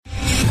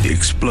The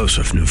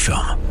explosive new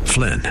film,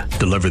 Flynn,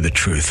 deliver the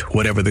truth,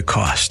 whatever the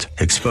cost,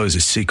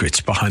 exposes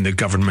secrets behind the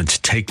government's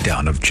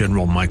takedown of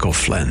General Michael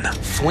Flynn.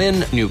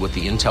 Flynn knew what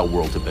the intel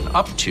world had been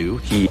up to.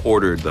 He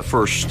ordered the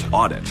first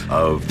audit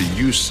of the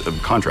use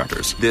of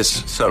contractors.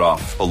 This set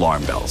off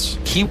alarm bells.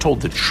 He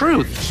told the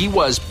truth. He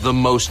was the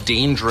most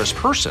dangerous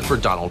person for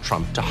Donald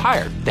Trump to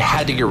hire. They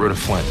had to get rid of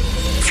Flynn.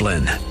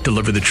 Flynn,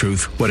 deliver the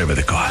truth, whatever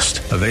the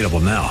cost. Available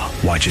now.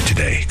 Watch it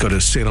today. Go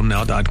to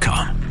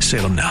salemnow.com.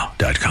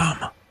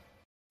 salemnow.com.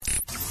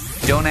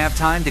 Don't have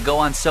time to go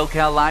on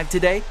SoCal Live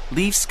today?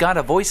 Leave Scott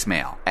a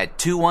voicemail at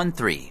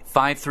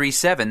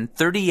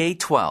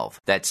 213-537-3812.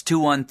 That's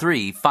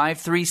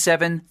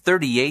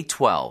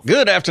 213-537-3812.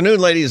 Good afternoon,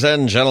 ladies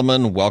and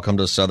gentlemen. Welcome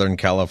to Southern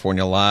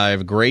California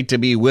Live. Great to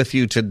be with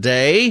you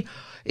today.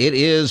 It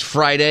is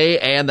Friday,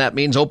 and that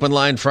means Open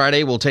Line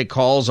Friday. We'll take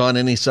calls on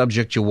any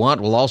subject you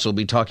want. We'll also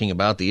be talking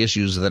about the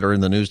issues that are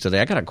in the news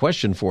today. I got a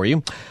question for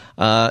you.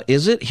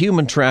 Is it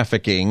human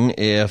trafficking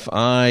if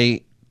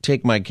I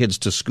take my kids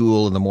to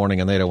school in the morning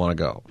and they don't want to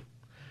go?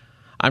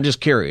 I'm just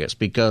curious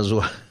because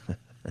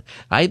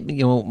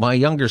my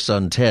younger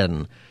son,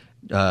 10,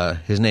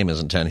 his name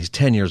isn't 10, he's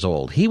 10 years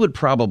old. He would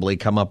probably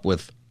come up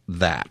with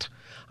that.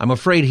 I'm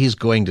afraid he's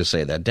going to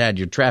say that. Dad,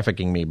 you're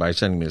trafficking me by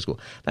sending me to school.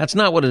 That's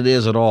not what it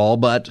is at all,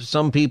 but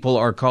some people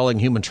are calling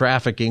human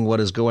trafficking what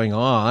is going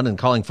on and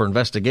calling for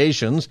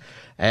investigations,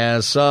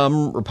 as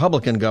some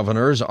Republican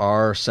governors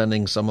are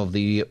sending some of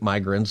the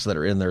migrants that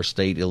are in their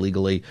state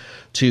illegally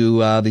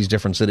to these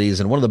different cities.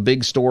 And one of the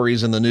big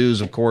stories in the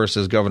news, of course,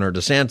 is Governor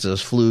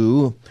DeSantis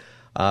flew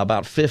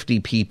about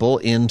 50 people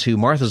into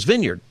Martha's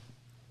Vineyard.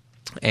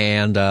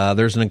 And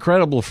there's an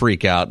incredible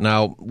freak out.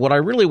 Now, what I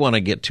really want to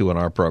get to in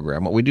our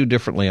program, what we do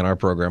differently in our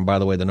program, by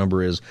the way, the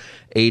number is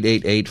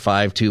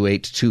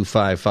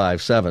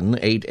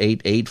 888-528-2557,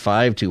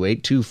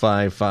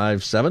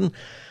 888-528-2557.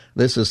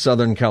 This is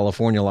Southern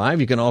California Live.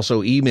 You can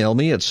also email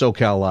me at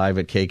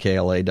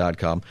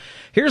socallive@kkla.com.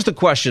 Here's the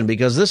question,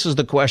 because this is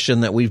the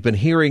question that we've been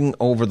hearing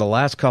over the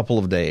last couple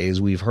of days.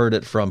 We've heard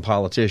it from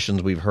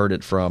politicians. We've heard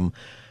it from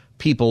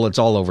people. It's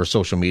all over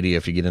social media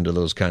if you get into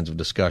those kinds of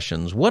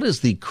discussions. What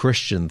is the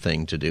Christian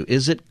thing to do?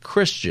 Is it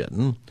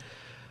Christian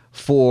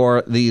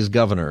for these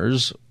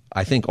governors,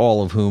 I think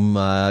all of whom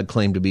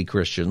claim to be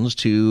Christians,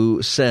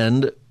 to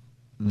send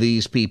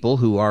these people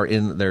who are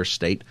in their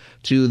state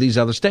to these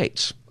other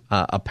states?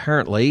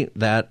 Apparently,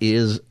 that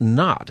is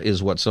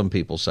what some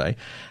people say.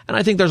 And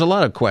I think there's a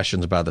lot of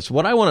questions about this.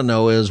 What I want to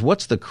know is,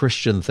 what's the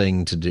Christian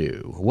thing to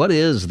do? What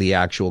is the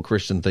actual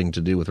Christian thing to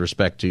do with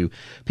respect to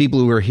people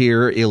who are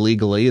here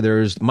illegally?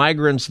 There's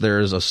migrants,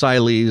 there's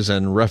asylees,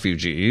 and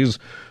refugees.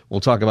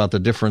 We'll talk about the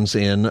difference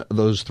in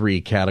those three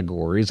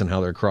categories and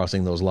how they're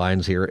crossing those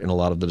lines here in a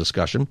lot of the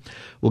discussion.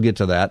 We'll get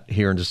to that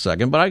here in just a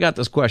second. But I got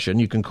this question.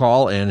 You can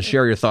call and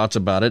share your thoughts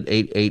about it,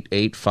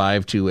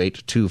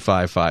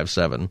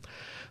 888-528-2557.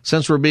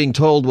 Since we're being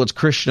told what's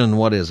Christian and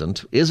what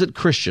isn't, is it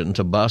Christian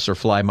to bus or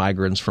fly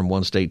migrants from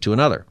one state to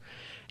another?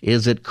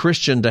 Is it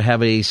Christian to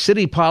have a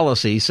city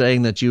policy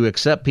saying that you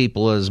accept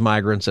people as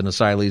migrants and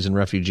asylees and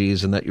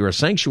refugees and that you're a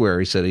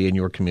sanctuary city in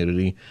your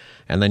community,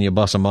 and then you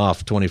bus them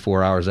off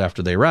 24 hours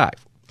after they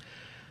arrive?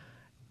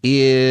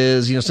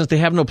 Since they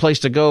have no place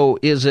to go,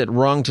 is it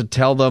wrong to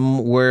tell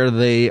them where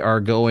they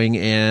are going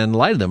and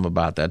lie to them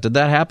about that? Did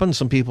that happen?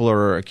 Some people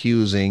are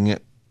accusing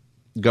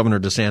Governor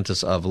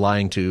DeSantis of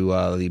lying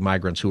to the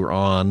migrants who were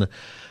who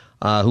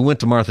went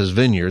to Martha's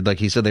Vineyard. Like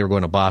he said they were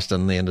going to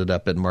Boston. They ended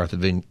up at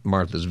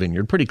Martha's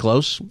Vineyard. Pretty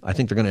close. I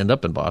think they're going to end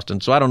up in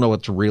Boston. So I don't know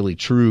what's really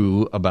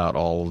true about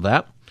all of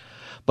that.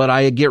 But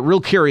I get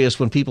real curious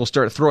when people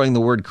start throwing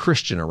the word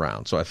Christian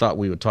around. So I thought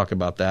we would talk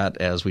about that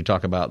as we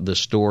talk about this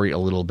story a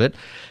little bit.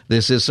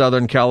 This is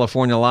Southern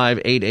California Live,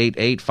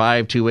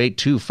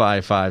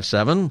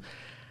 888-528-2557.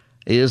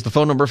 Is the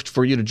phone number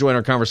for you to join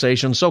our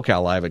conversation,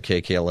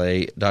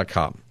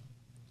 socallive@kkla.com.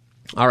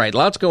 All right,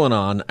 lots going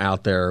on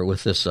out there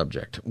with this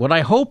subject. What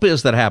I hope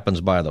is that happens,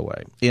 by the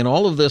way, in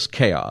all of this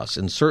chaos,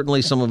 and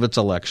certainly some of it's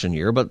election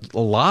year, but a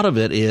lot of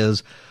it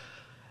is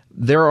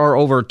there are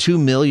over 2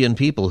 million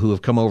people who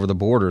have come over the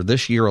border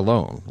this year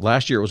alone.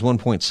 Last year it was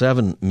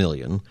 1.7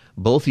 million.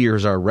 Both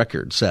years are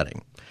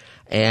record-setting.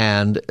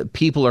 And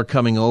people are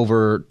coming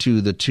over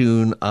to the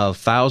tune of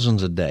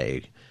thousands a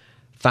day.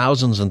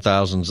 Thousands and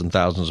thousands and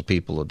thousands of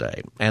people a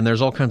day. And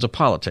there's all kinds of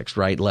politics,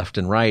 right? Left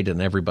and right,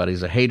 and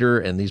everybody's a hater,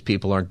 and these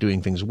people aren't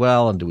doing things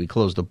well, and do we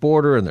close the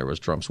border? And there was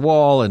Trump's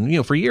wall,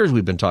 and, for years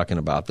we've been talking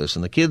about this,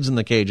 and the kids in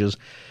the cages.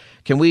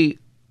 Can we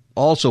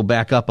also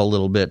back up a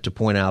little bit to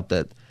point out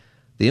that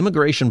the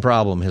immigration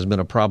problem has been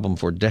a problem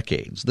for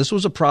decades? This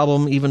was a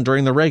problem even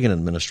during the Reagan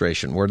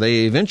administration, where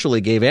they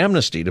eventually gave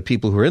amnesty to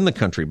people who were in the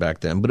country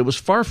back then, but it was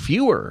far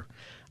fewer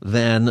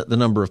than the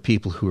number of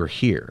people who are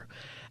here.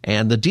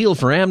 And the deal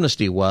for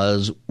amnesty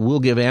was,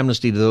 we'll give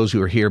amnesty to those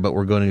who are here, but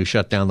we're going to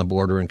shut down the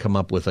border and come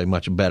up with a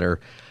much better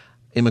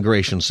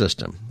immigration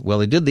system. Well,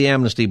 they did the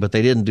amnesty, but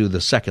they didn't do the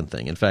second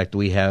thing. In fact,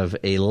 we have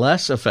a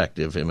less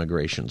effective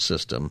immigration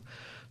system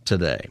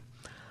today.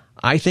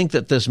 I think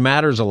that this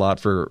matters a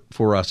lot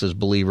for us as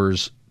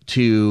believers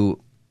to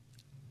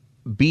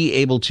be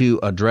able to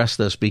address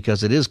this,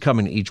 because it is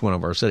coming to each one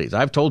of our cities.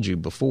 I've told you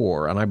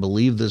before, and I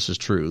believe this is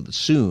true, that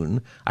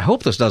soon, I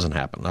hope this doesn't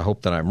happen. I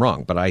hope that I'm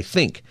wrong, but I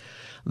think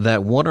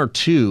that one or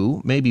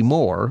two, maybe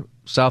more,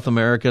 South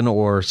American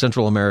or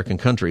Central American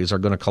countries are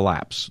going to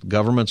collapse.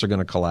 Governments are going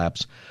to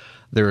collapse.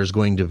 There is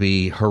going to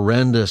be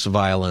horrendous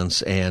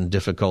violence and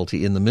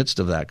difficulty in the midst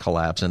of that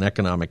collapse and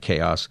economic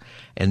chaos,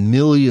 and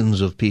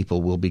millions of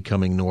people will be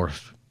coming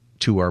north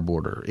to our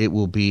border. It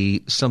will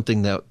be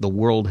something that the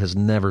world has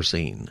never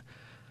seen,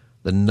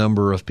 the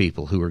number of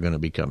people who are going to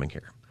be coming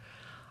here.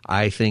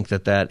 I think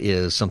that that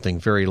is something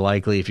very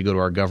likely. If you go to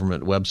our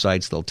government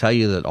websites, they'll tell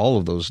you that all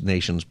of those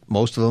nations,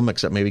 most of them,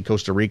 except maybe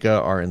Costa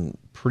Rica, are in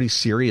pretty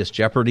serious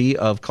jeopardy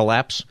of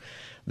collapse.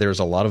 There's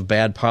a lot of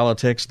bad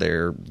politics.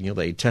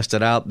 They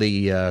tested out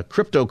the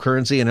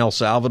cryptocurrency in El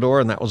Salvador,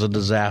 and that was a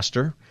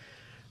disaster.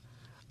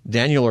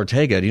 Daniel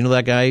Ortega, do you know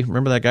that guy?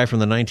 Remember that guy from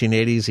the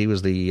 1980s? He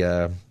was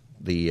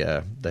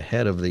the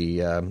head of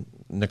the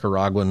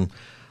Nicaraguan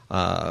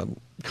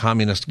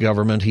communist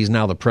government. He's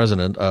now the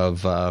president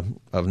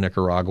of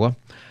Nicaragua,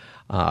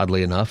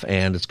 oddly enough,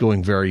 and it's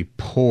going very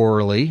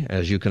poorly,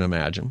 as you can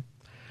imagine.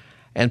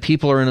 And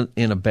people are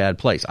in a bad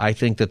place. I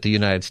think that the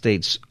United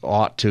States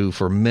ought to,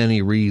 for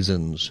many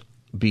reasons,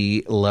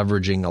 be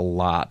leveraging a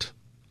lot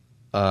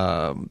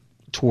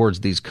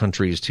towards these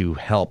countries to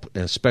help,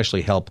 and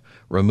especially help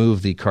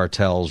remove the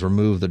cartels,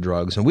 remove the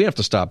drugs, and we have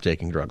to stop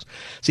taking drugs.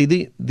 See,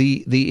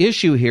 the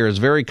issue here is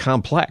very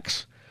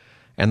complex,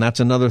 and that's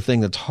another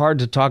thing that's hard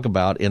to talk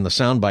about in the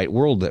soundbite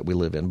world that we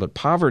live in, but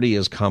poverty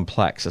is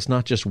complex. It's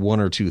not just one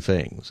or two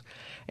things.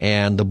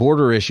 And the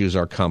border issues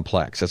are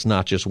complex. It's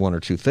not just one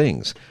or two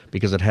things,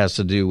 because it has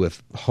to do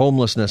with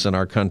homelessness in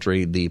our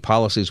country, the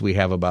policies we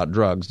have about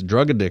drugs,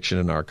 drug addiction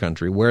in our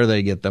country, where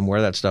they get them,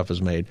 where that stuff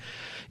is made.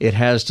 It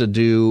has to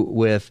do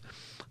with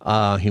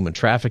human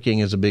trafficking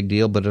is a big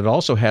deal, but it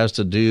also has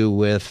to do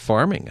with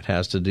farming. It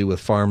has to do with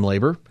farm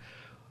labor.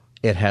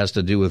 It has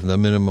to do with the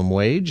minimum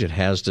wage. It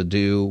has to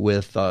do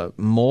with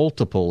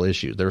multiple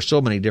issues. There are so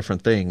many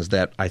different things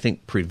that I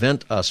think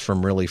prevent us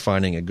from really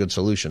finding a good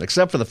solution,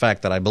 except for the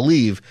fact that I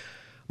believe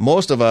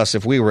most of us,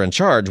 if we were in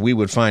charge, we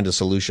would find a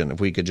solution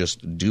if we could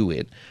just do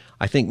it.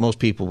 I think most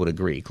people would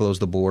agree. Close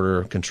the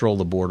border, control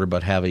the border,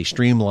 but have a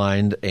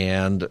streamlined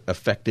and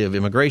effective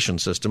immigration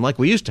system like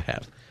we used to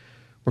have,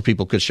 where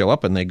people could show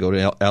up and they'd go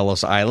to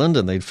Ellis Island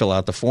and they'd fill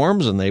out the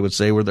forms and they would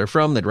say where they're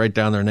from. They'd write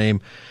down their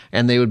name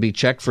and they would be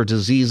checked for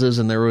diseases,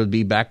 and there would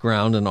be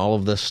background and all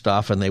of this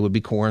stuff, and they would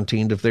be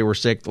quarantined if they were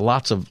sick.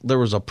 There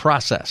was a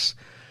process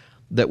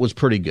that was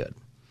pretty good.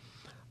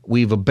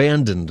 We've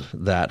abandoned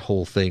that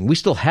whole thing. We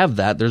still have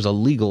that. There's a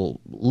legal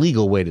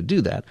way to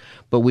do that,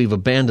 but we've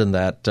abandoned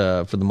that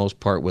for the most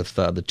part with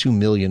the 2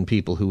 million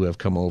people who have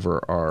come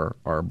over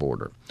our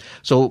border.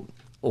 So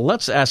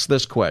let's ask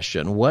this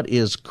question. What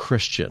is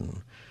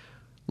Christian?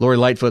 Lori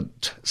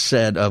Lightfoot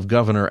said of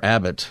Governor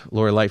Abbott.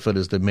 Lori Lightfoot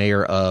is the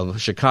mayor of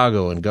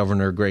Chicago, and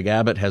Governor Greg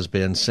Abbott has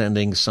been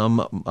sending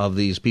some of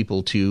these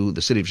people to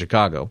the city of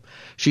Chicago.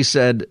 She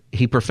said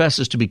he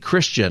professes to be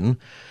Christian.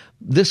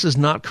 This is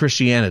not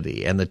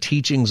Christianity and the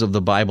teachings of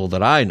the Bible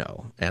that I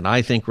know, and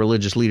I think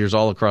religious leaders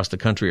all across the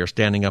country are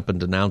standing up and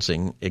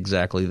denouncing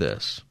exactly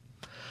this.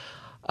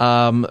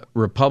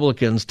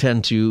 Republicans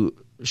tend to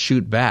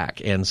shoot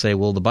back and say,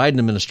 well, the Biden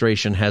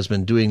administration has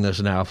been doing this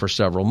now for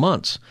several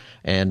months,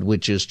 and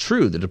which is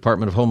true. The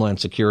Department of Homeland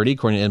Security,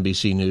 according to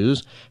NBC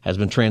News, has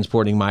been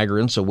transporting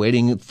migrants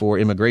awaiting for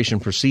immigration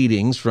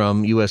proceedings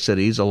from U.S.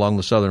 cities along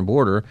the southern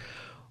border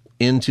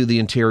into the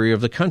interior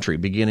of the country,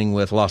 beginning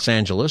with Los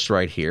Angeles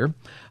right here,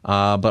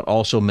 but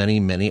also many,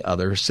 many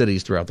other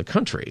cities throughout the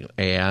country.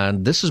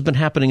 And this has been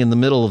happening in the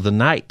middle of the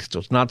night, so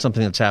it's not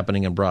something that's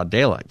happening in broad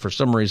daylight. For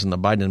some reason, the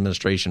Biden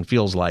administration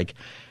feels like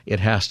it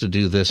has to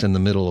do this in the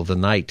middle of the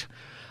night.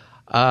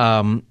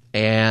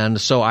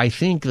 And so I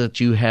think that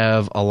you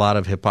have a lot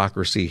of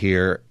hypocrisy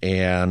here,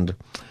 and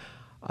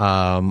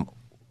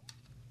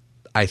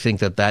I think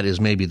that is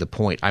maybe the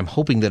point. I'm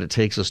hoping that it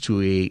takes us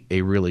to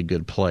a really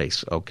good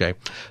place, okay?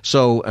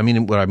 So, I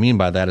mean, what I mean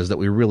by that is that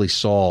we really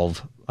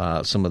solve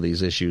some of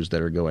these issues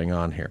that are going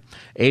on here.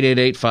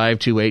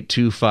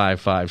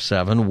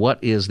 888-528-2557.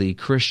 What is the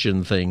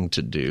Christian thing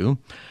to do?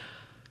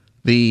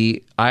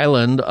 The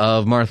island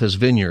of Martha's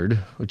Vineyard,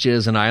 which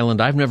is an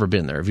island, I've never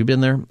been there. Have you been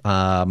there?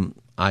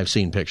 I've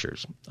seen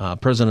pictures.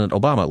 President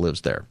Obama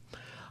lives there.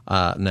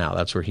 Now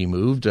that's where he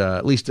moved.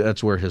 At least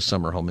that's where his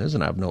summer home is,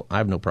 and I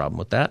have no problem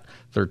with that.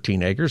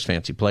 13 acres,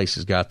 fancy place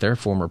he's got there.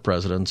 Former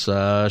presidents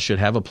should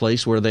have a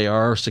place where they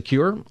are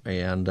secure,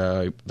 and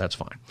that's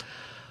fine.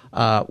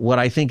 What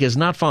I think is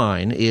not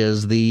fine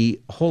is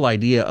the whole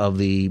idea of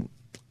the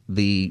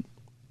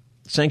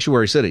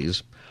sanctuary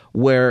cities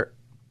where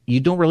you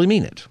don't really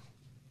mean it.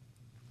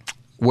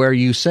 Where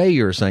you say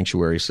you're a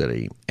sanctuary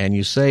city and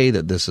you say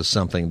that this is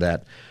something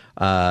that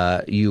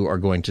you are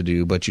going to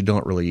do, but you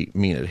don't really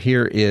mean it.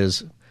 Here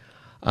is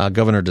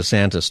Governor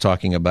DeSantis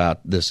talking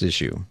about this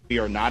issue. We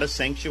are not a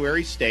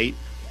sanctuary state.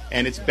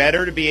 And it's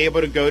better to be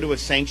able to go to a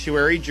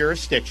sanctuary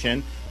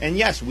jurisdiction. And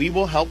yes, we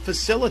will help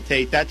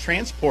facilitate that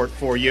transport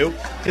for you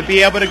to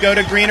be able to go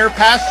to greener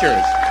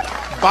pastures.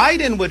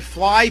 Biden would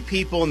fly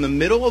people in the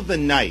middle of the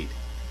night,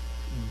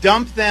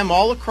 dump them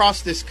all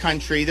across this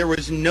country. There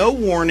was no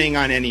warning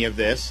on any of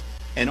this.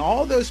 And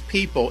all those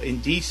people in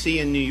D.C.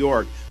 and New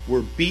York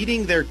were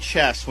beating their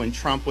chests when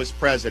Trump was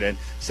president,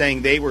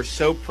 saying they were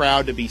so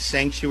proud to be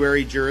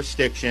sanctuary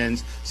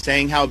jurisdictions,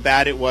 saying how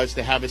bad it was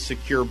to have a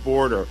secure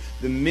border.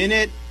 The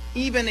minute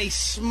even a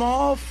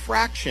small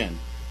fraction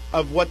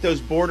of what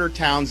those border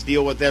towns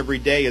deal with every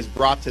day is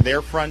brought to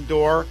their front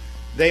door,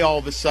 they all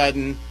of a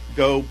sudden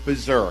go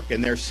berserk,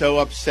 and they're so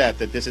upset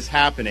that this is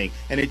happening.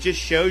 And it just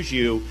shows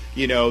you,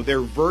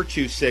 their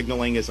virtue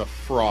signaling is a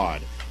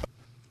fraud.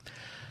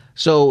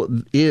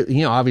 So,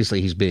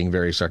 obviously he's being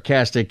very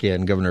sarcastic,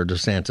 and Governor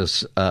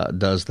DeSantis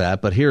does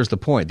that. But here's the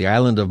point. The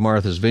island of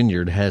Martha's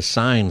Vineyard has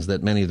signs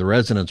that many of the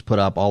residents put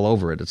up all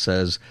over it. It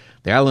says,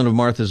 "The island of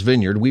Martha's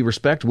Vineyard, we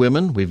respect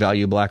women, we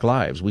value black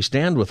lives. We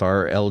stand with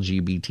our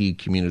LGBT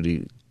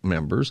community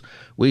members.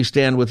 We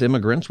stand with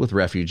immigrants, with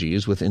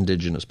refugees, with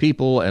indigenous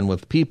people, and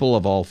with people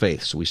of all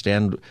faiths. We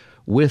stand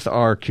with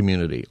our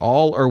community.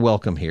 All are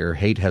welcome here.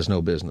 Hate has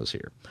no business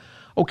here."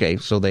 Okay,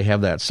 so they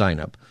have that sign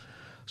up.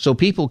 So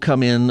people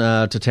come in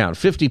to town,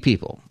 50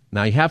 people.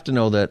 Now, you have to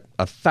know that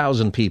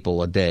 1,000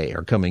 people a day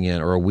are coming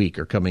in, or a week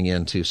are coming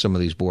into some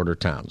of these border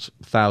towns.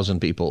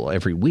 1,000 people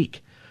every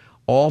week,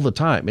 all the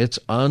time. It's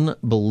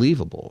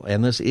unbelievable.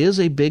 And this is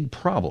a big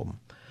problem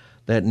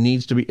that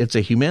needs to be, it's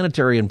a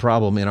humanitarian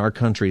problem in our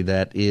country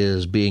that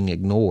is being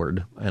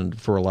ignored, and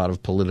for a lot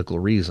of political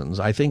reasons.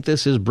 I think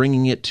this is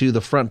bringing it to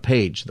the front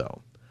page, though.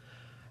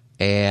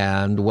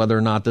 And whether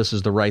or not this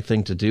is the right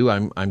thing to do,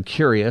 I'm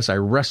curious. I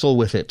wrestle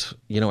with it,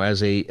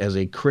 as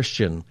a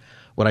Christian.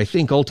 What I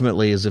think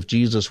ultimately is if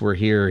Jesus were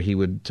here, he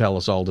would tell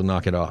us all to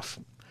knock it off,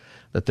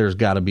 that there's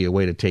got to be a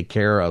way to take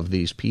care of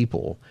these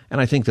people.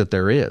 And I think that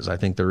there is. I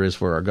think there is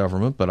for our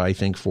government, but I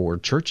think for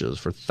churches,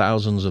 for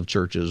thousands of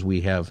churches,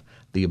 we have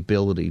the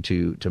ability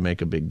to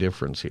make a big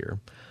difference here.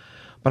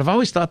 But I've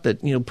always thought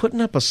that, putting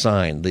up a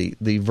sign,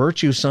 the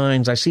virtue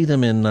signs, I see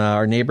them in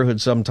our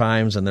neighborhood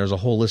sometimes, and there's a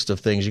whole list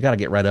of things. You got to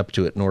get right up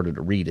to it in order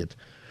to read it.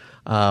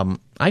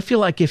 I feel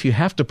like if you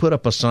have to put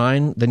up a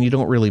sign, then you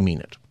don't really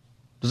mean it.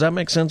 Does that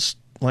make sense?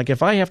 Like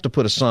if I have to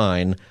put a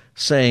sign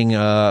saying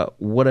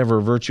whatever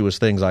virtuous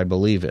things I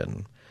believe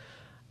in,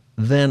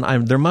 then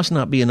there must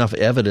not be enough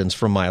evidence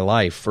from my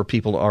life for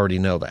people to already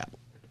know that.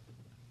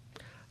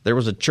 There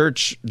was a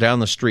church down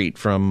the street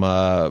from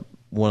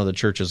one of the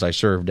churches I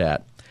served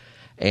at,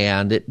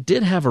 and it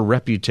did have a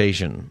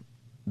reputation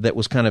that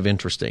was kind of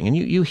interesting. And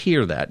you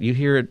hear that. You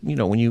hear it,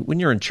 when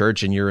you're in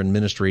church and you're in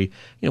ministry,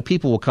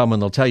 people will come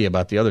and they'll tell you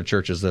about the other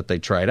churches that they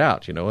tried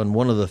out, And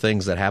one of the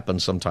things that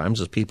happens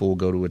sometimes is people will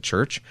go to a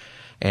church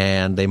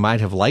and they might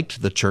have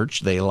liked the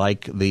church. They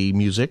like the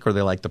music, or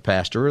they like the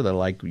pastor, or they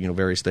like,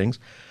 various things.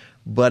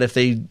 But if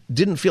they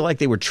didn't feel like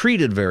they were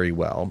treated very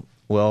well,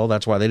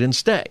 that's why they didn't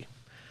stay.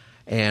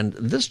 And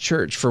this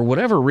church, for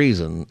whatever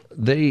reason,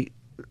 they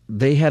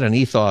had an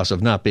ethos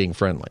of not being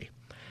friendly.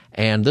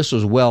 And this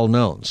was well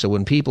known. So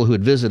when people who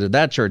had visited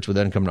that church would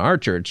then come to our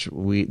church,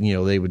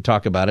 they would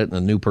talk about it in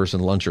a new person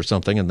lunch or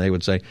something, and they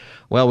would say,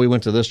 "Well, we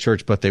went to this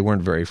church, but they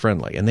weren't very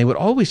friendly." And they would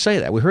always say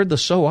that. We heard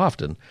this so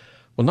often.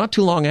 Well, not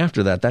too long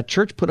after that, that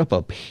church put up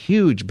a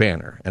huge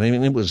banner. And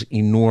it was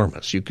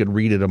enormous. You could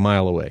read it a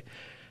mile away.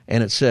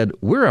 And it said,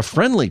 "We're a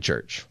friendly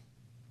church."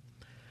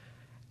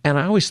 And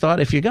I always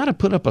thought, if you got to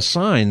put up a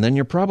sign, then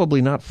you're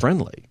probably not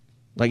friendly.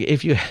 Like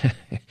if you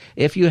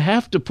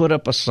have to put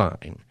up a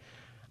sign,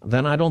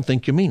 then I don't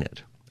think you mean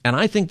it. And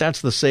I think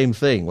that's the same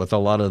thing with a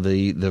lot of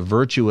the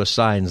virtuous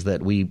signs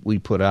that we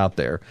put out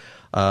there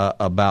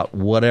about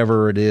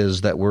whatever it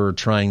is that we're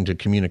trying to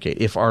communicate.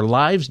 If our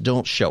lives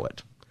don't show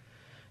it,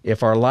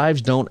 if our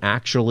lives don't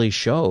actually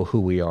show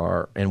who we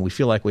are, and we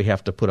feel like we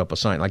have to put up a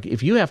sign, like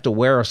if you have to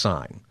wear a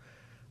sign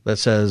that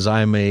says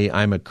I'm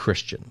a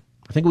Christian,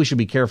 I think we should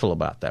be careful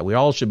about that. We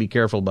all should be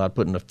careful about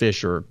putting a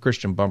fish or a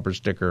Christian bumper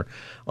sticker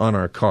on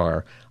our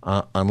car,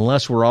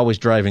 unless we're always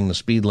driving the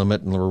speed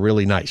limit and we're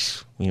really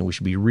nice. We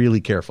should be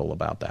really careful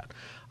about that.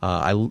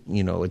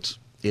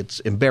 It's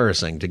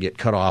embarrassing to get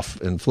cut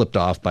off and flipped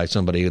off by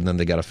somebody and then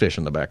they got a fish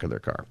in the back of their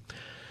car.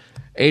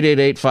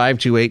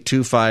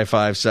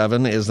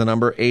 888-528-2557 is the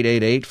number.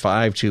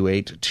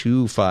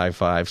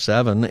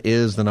 888-528-2557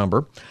 is the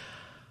number.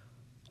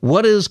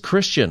 What is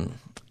Christian?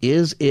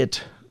 Is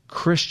it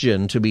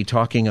Christian to be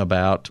talking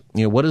about,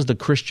 what is the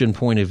Christian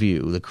point of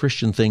view, the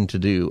Christian thing to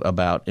do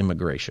about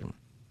immigration?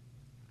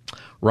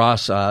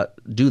 Ross,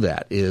 Do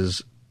That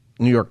is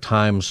New York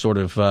Times sort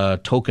of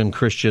token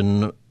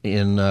Christian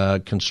in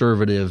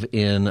conservative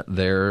in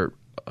their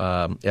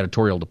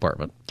editorial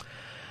department.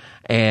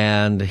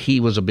 And he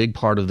was a big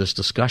part of this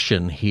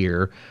discussion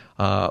here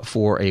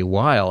for a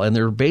while. And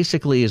there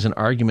basically is an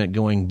argument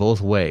going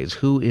both ways.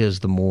 Who is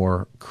the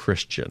more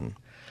Christian?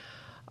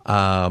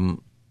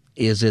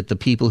 Is it the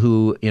people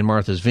who in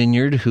Martha's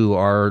Vineyard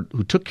who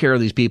took care of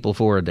these people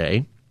for a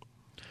day?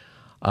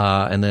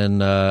 and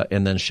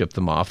then ship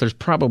them off. There's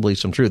probably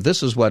some truth.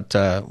 This is what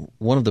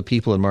one of the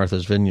people in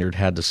Martha's Vineyard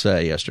had to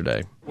say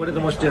yesterday. What are the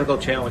most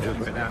difficult challenges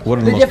right now? What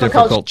are the most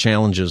difficult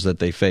challenges that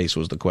they face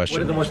was the question.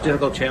 What are the most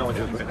difficult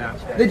challenges right now?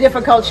 The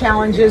difficult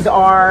challenges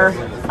are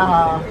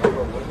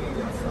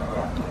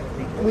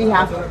we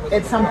have,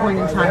 at some point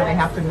in time, they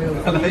have to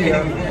move from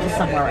here to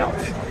somewhere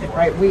else,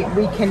 right? We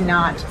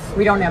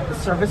don't have the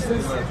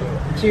services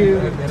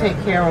to take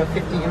care of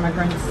 50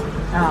 immigrants,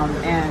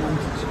 and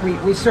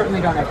we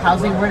certainly don't have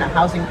housing. We're in a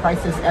housing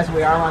crisis as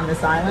we are on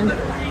this island,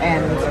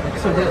 and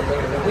so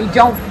we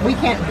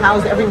can't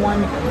house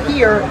everyone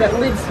here that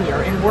lives here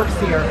and works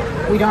here.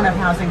 We don't have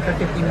housing for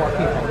 50 more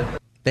people.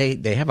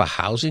 They have a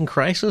housing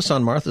crisis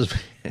on Martha's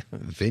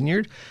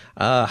Vineyard.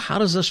 How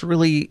does this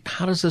really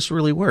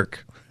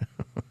work?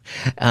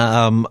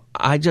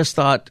 I just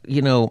thought,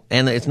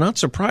 and it's not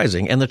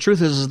surprising. And the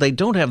truth is they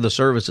don't have the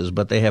services,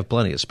 but they have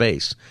plenty of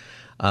space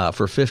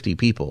for 50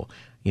 people.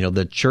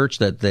 The church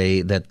that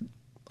they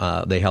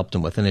helped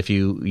them with. And if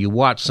you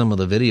watch some of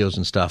the videos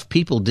and stuff,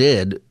 people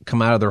did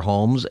come out of their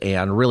homes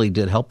and really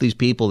did help these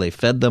people. They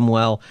fed them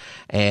well,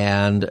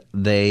 and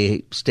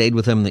they stayed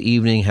with them in the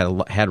evening,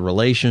 had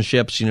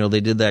relationships.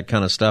 They did that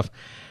kind of stuff.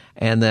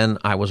 And then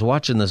I was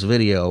watching this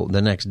video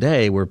the next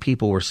day where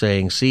people were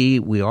saying, see,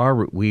 we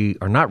are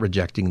not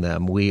rejecting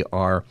them. We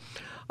are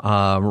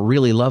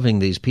really loving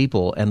these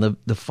people. And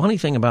the funny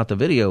thing about the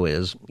video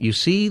is you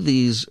see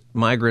these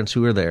migrants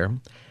who are there,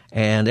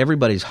 and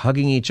everybody's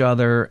hugging each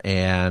other,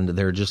 and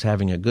they're just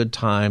having a good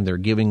time. They're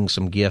giving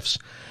some gifts,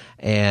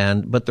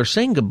 but they're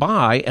saying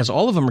goodbye as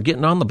all of them are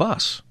getting on the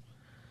bus.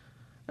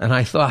 And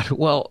I thought,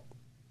 well,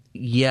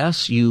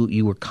 yes,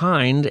 you were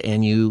kind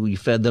and you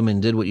fed them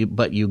and did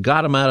but you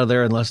got them out of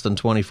there in less than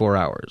 24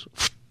 hours.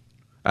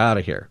 Out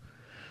of here.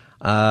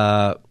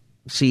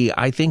 See,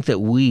 I think that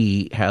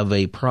we have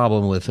a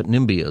problem with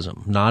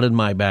NIMBYism, not in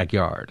my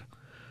backyard.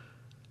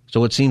 So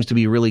what seems to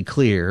be really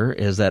clear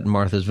is that in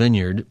Martha's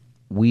Vineyard,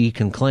 we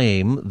can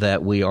claim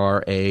that we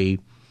are a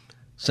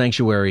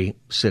sanctuary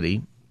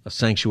city, a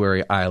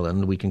sanctuary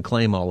island. We can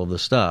claim all of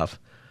this stuff.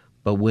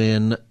 But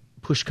when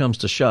push comes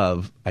to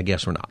shove, I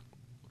guess we're not.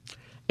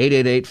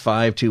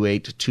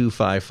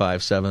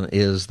 888-528-2557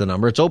 is the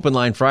number. It's Open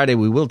Line Friday.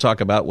 We will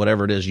talk about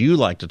whatever it is you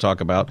like to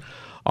talk about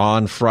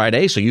on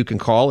Friday, so you can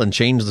call and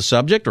change the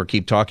subject or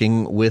keep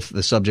talking with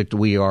the subject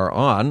we are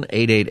on,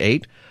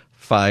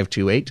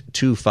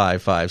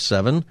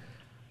 888-528-2557.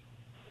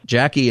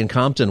 Jackie in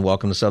Compton,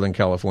 welcome to Southern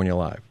California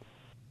Live.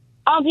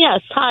 Yes,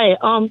 hi.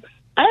 I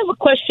have a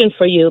question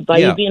for you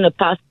about you being a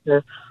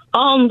pastor.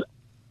 I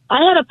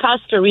had a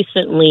pastor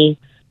recently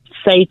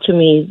say to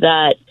me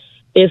that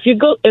if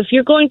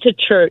you're going to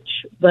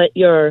church but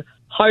your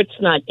heart's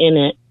not in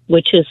it,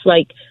 which is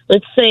like,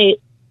 let's say,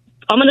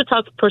 I'm going to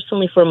talk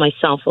personally for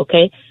myself,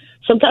 okay?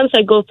 Sometimes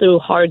I go through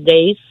hard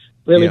days,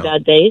 really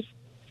bad days,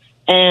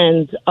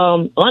 and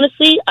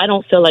honestly, I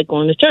don't feel like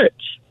going to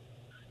church.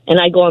 And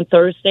I go on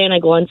Thursday and I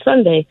go on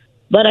Sunday,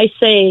 but I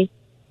say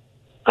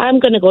I'm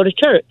going to go to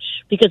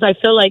church because I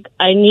feel like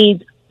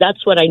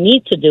that's what I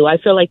need to do. I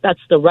feel like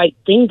that's the right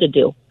thing to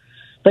do.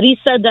 But he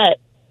said that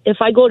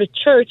if I go to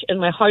church and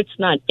my heart's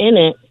not in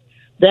it,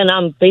 then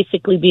I'm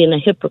basically being a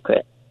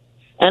hypocrite.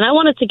 And I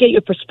wanted to get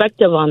your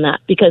perspective on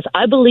that because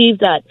I believe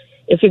that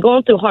if you're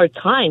going through hard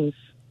times,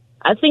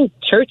 I think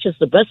church is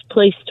the best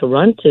place to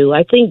run to.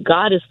 I think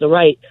God is the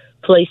right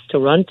place to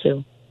run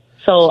to.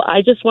 So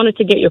I just wanted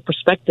to get your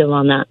perspective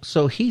on that.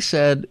 So he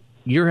said,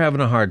 you're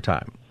having a hard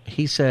time.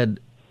 He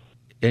said,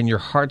 and your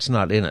heart's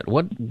not in it.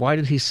 Why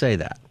did he say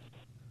that?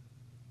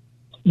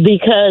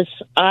 Because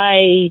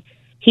he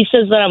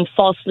says that I'm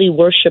falsely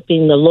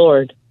worshiping the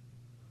Lord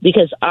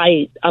because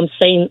I'm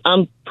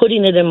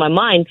putting it in my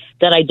mind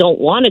that I don't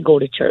want to go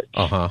to church.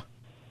 Uh-huh.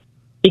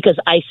 Because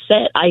I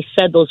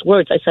said those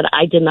words. I said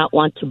I did not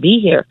want to be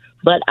here,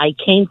 but I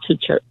came to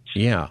church.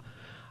 Yeah.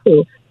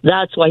 So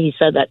that's why he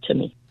said that to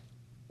me.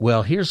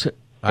 Well,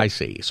 I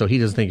see. So he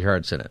doesn't think your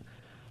heart's in it.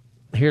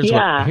 Here's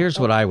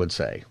what I would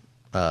say.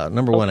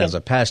 Number one, as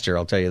a pastor,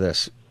 I'll tell you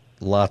this.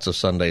 Lots of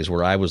Sundays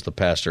where I was the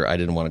pastor, I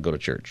didn't want to go to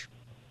church.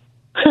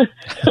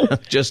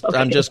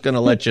 I'm just going to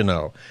let you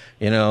know.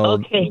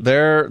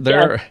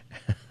 There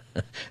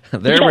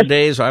were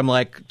days where I'm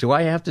like, do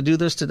I have to do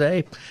this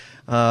today?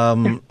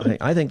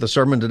 I think the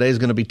sermon today is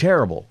going to be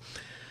terrible.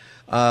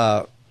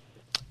 The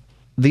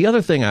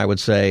other thing I would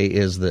say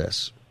is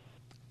this.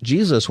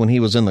 Jesus, when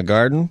he was in the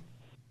garden,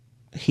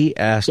 he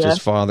asked his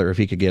Father if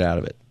he could get out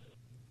of it.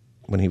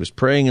 When he was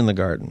praying in the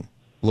garden,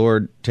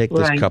 Lord, take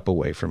this cup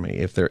away from me.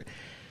 If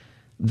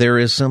there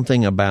is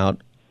something about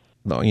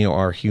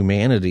our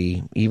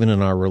humanity, even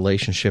in our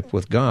relationship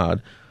with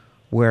God,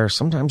 where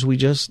sometimes we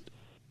just,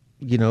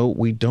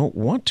 we don't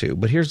want to.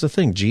 But here's the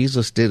thing.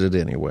 Jesus did it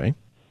anyway.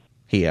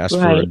 He asked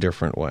for a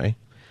different way.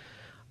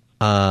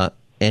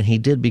 And he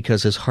did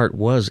because his heart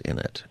was in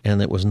it.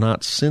 And it was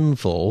not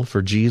sinful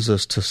for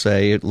Jesus to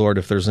say, Lord,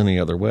 if there's any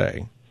other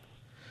way.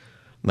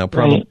 Now,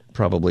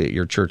 probably at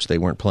your church, they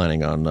weren't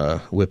planning on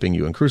whipping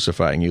you and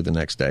crucifying you the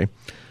next day.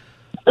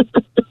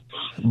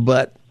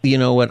 But you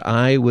know what?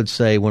 I would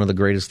say one of the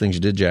greatest things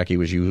you did, Jackie,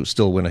 was you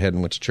still went ahead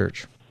and went to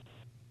church.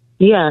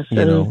 Yes.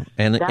 You know,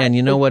 and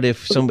you know what?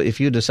 If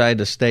you decide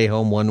to stay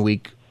home 1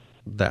 week,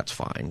 that's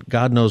fine.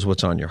 God knows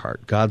what's on your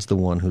heart. God's the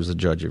one who's the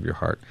judge of your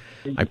heart.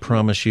 I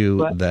promise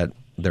you that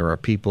there are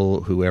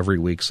people who every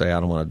week say, I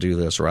don't want to do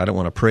this, or I don't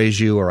want to praise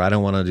you, or I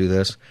don't want to do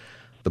this.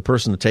 The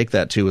person to take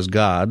that to is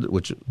God,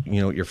 which,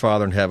 you know, your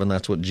Father in heaven,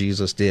 that's what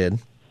Jesus did.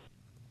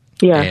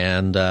 Yeah.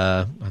 And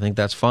I think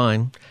that's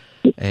fine.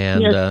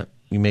 And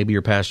maybe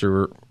your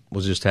pastor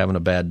was just having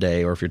a bad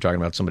day, or if you're talking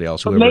about somebody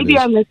else, whoever maybe it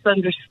is. I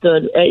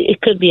misunderstood. It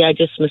could be I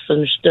just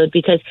misunderstood,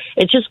 because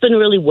it's just been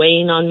really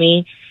weighing on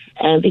me.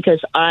 And because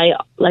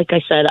like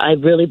I said, I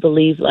really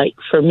believe, like,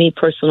 for me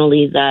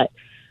personally, that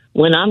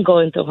when I'm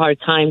going through hard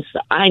times,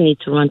 I need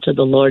to run to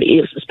the Lord,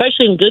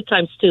 especially in good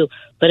times too.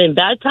 But in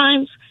bad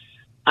times,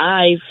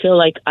 I feel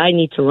like I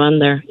need to run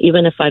there,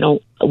 even if I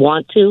don't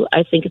want to.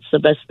 I think it's the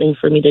best thing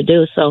for me to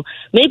do. So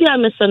maybe I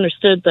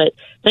misunderstood, but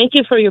thank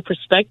you for your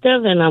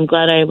perspective, and I'm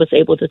glad I was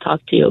able to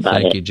talk to you about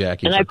it. Thank you,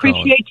 Jackie, and for I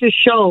appreciate calling. your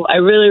show. I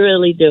really,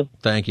 really do.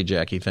 Thank you,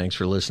 Jackie. Thanks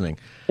for listening.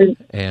 And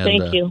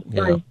thank you.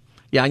 Bye.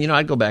 Yeah, you know,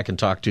 I'd go back and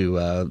talk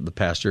to the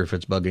pastor if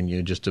it's bugging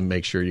you, just to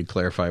make sure you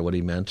clarify what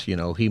he meant. You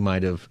know, he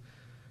might have,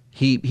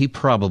 he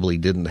probably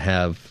didn't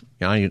have.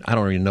 I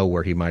don't even know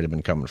where he might have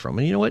been coming from.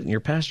 And you know what? Your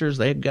pastors,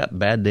 they've got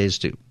bad days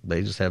too.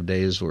 They just have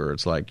days where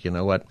it's like, you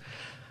know what?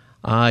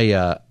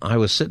 I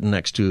was sitting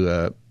next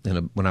to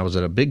when I was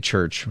at a big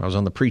church. I was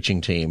on the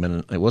preaching team,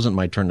 and it wasn't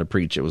my turn to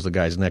preach. It was the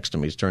guy's next to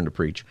me's turn to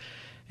preach,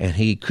 and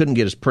he couldn't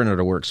get his printer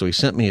to work, so he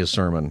sent me his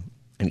sermon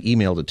and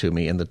emailed it to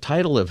me. And the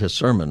title of his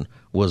sermon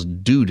was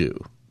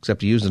doo-doo,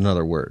 except he used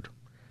another word.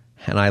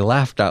 And I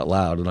laughed out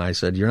loud, and I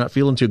said, "You're not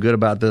feeling too good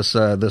about this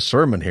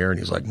sermon here?" And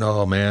he's like,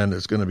 "No, man,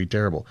 it's going to be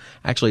terrible."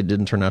 Actually, it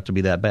didn't turn out to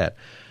be that bad.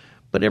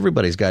 But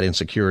everybody's got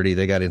insecurity.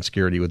 They got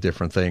insecurity with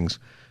different things.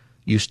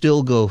 You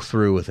still go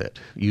through with it.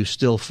 You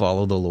still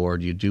follow the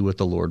Lord. You do what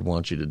the Lord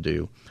wants you to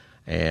do,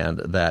 and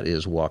that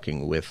is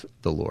walking with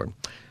the Lord.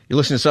 You're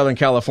listening to Southern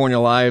California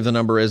Live. The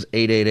number is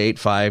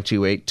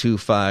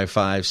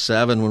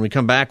 888-528-2557. When we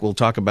come back, we'll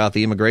talk about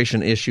the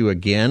immigration issue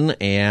again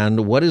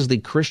and what is the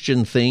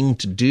Christian thing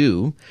to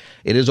do.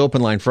 It is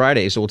Open Line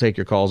Friday, so we'll take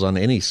your calls on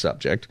any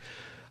subject.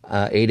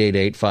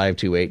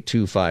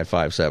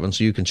 888-528-2557,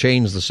 so you can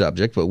change the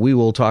subject, but we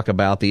will talk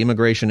about the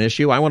immigration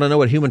issue. I want to know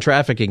what human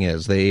trafficking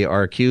is. They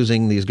are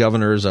accusing these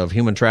governors of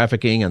human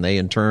trafficking, and they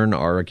in turn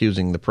are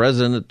accusing the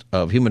president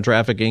of human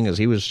trafficking as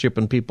he was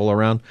shipping people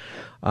around.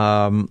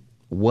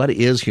 What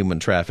is human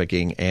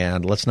trafficking?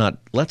 And let's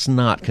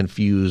not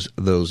confuse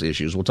those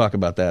issues. We'll talk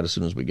about that as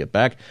soon as we get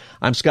back.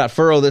 I'm Scott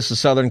Furrow. This is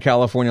Southern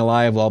California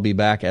Live. I'll be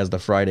back as the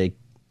Friday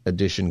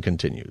edition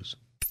continues.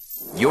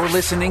 You're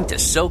listening to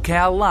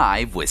SoCal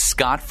Live with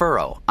Scott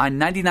Furrow on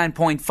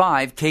 99.5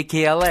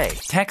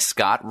 KKLA. Text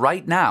Scott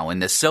right now in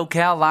the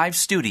SoCal Live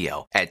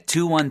studio at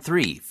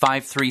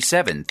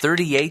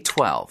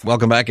 213-537-3812.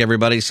 Welcome back,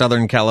 everybody.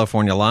 Southern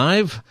California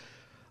Live.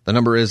 The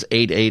number is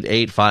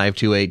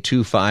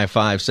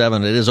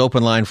 888-528-2557. It is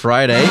Open Line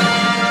Friday.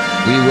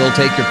 We will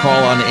take your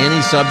call on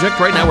any subject.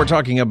 Right now we're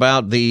talking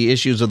about the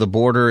issues of the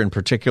border, in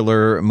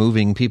particular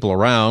moving people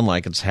around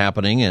like it's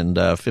happening, and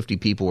 50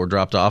 people were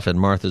dropped off in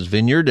Martha's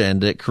Vineyard,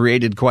 and it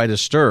created quite a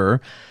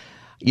stir.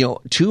 You know,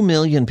 2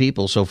 million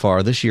people so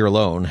far this year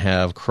alone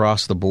have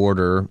crossed the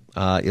border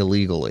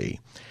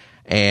illegally.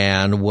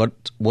 And what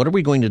are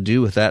we going to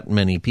do with that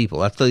many people?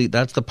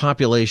 That's the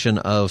population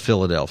of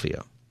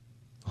Philadelphia.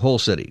 Whole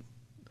city.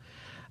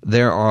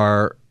 There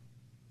are,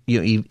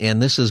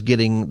 and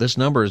this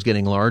number is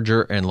getting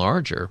larger and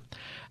larger.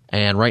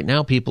 And right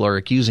now people are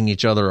accusing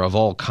each other of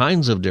all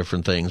kinds of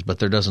different things, but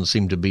there doesn't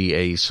seem to be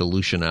a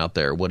solution out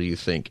there. What do you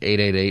think?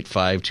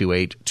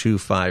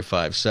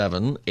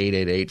 888-528-2557,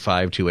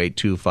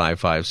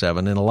 888-528-2557.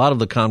 And a lot of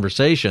the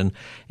conversation,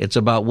 it's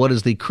about what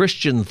is the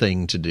Christian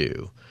thing to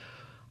do.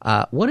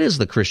 What is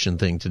the Christian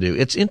thing to do?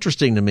 It's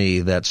interesting to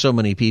me that so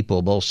many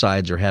people, both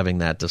sides, are having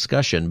that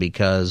discussion,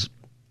 because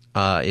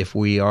if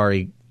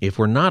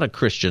we're not a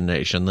Christian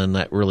nation, then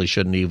that really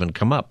shouldn't even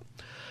come up.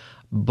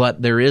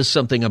 But there is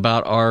something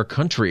about our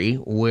country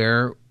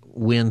where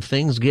when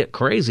things get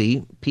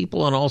crazy,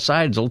 people on all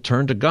sides will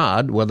turn to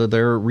God. Whether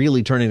they're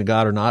really turning to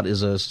God or not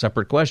is a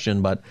separate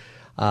question. But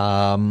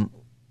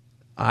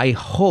I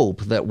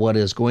hope that what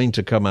is going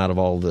to come out of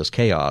all of this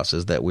chaos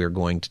is that we're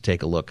going to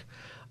take a look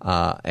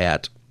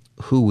at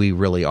who we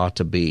really ought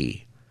to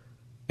be.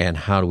 And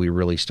how do we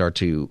really start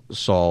to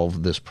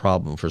solve this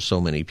problem for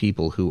so many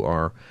people who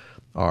are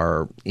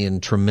in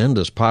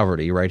tremendous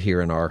poverty right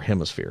here in our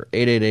hemisphere?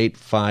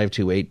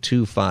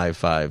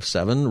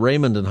 888-528-2557.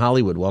 Raymond in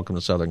Hollywood, welcome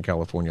to Southern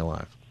California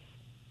Live.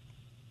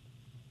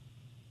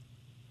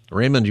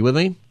 Raymond, you with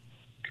me?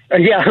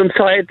 Yeah, I'm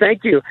sorry.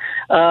 Thank you.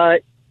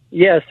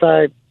 Yes,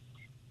 I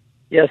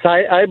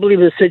believe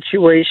the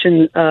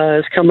situation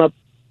has come up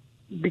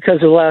because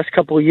of the last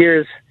couple of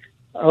years.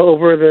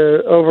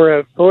 Over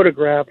a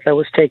photograph that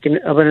was taken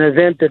of an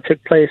event that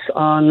took place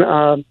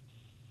on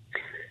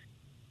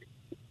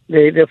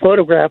the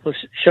photograph was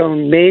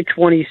shown May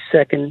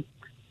 22nd,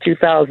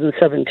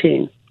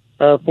 2017,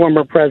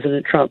 former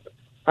President Trump.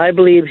 I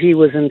believe he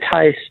was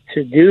enticed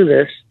to do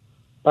this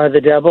by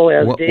the devil,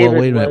 as David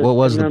wait a minute. What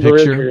was the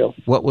picture? Israel.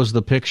 What was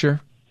the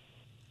picture?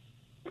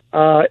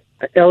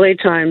 L.A.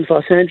 Times,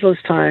 Los Angeles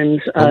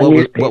Times.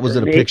 What was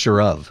it a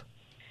picture of?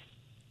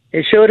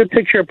 It showed a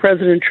picture of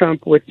President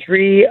Trump with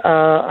three,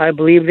 I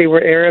believe they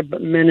were Arab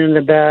men in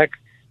the back,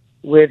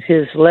 with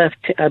his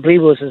left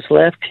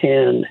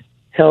hand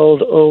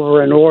held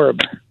over an orb.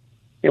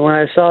 And when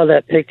I saw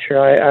that picture,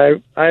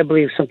 I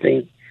believe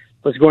something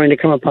was going to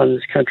come upon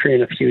this country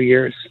in a few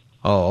years.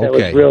 Oh, okay. That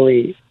was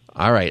really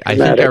all right. I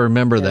think I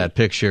remember that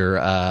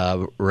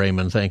picture,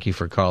 Raymond. Thank you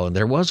for calling.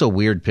 There was a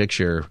weird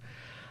picture.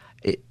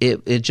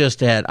 It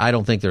just had, I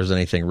don't think there's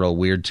anything real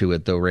weird to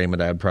it, though,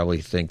 Raymond. I'd probably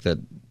think that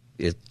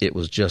it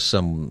was just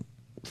some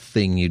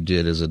thing you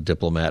did as a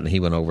diplomat, and he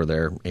went over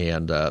there.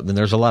 And then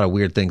there's a lot of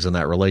weird things in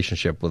that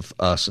relationship with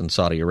us and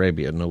Saudi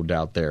Arabia, no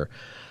doubt there.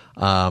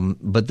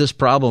 But this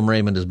problem,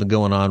 Raymond, has been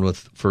going on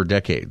for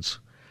decades.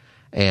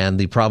 And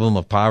the problem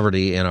of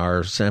poverty in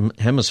our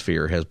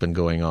hemisphere has been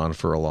going on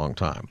for a long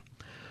time.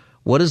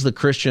 What is the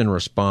Christian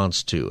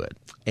response to it?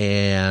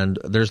 And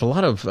there's a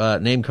lot of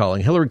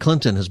name-calling. Hillary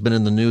Clinton has been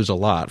in the news a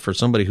lot for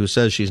somebody who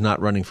says she's not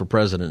running for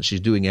president.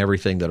 She's doing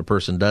everything that a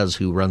person does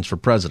who runs for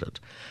president.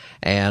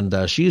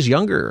 And she's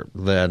younger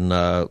than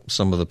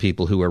some of the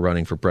people who are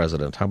running for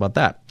president. How about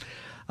that?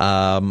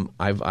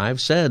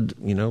 I've said,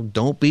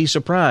 don't be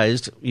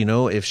surprised,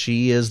 if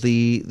she is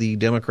the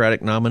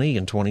Democratic nominee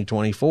in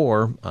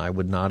 2024. I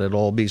would not at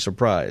all be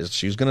surprised.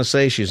 She's going to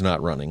say she's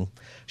not running.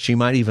 She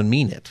might even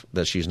mean it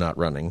that she's not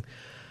running.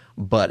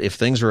 But if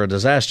things are a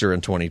disaster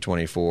in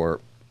 2024,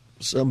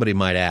 somebody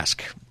might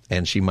ask,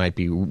 and she might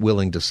be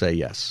willing to say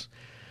yes.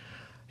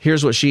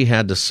 Here's what she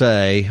had to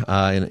say in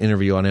an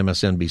interview on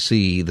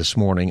MSNBC this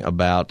morning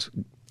about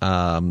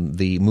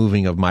the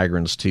moving of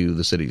migrants to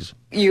the cities.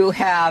 You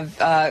have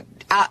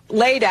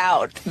laid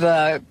out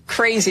the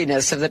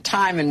craziness of the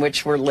time in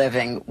which we're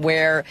living,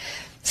 where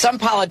some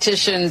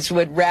politicians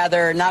would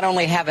rather not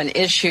only have an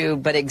issue,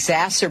 but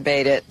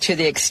exacerbate it to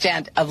the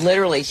extent of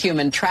literally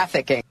human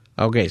trafficking.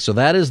 Okay, so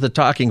that is the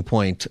talking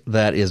point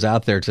that is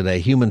out there today,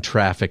 human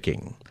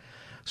trafficking.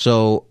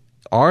 So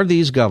are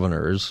these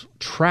governors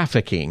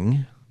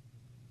trafficking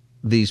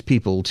these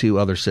people to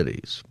other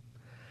cities?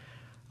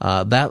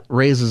 That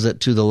raises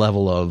it to the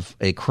level of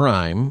a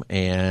crime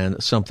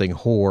and something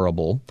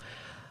horrible.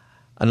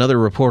 Another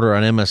reporter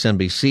on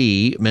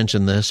MSNBC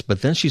mentioned this,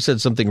 but then she said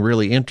something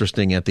really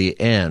interesting at the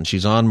end.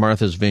 She's on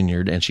Martha's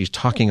Vineyard, and she's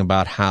talking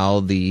about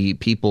how the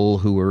people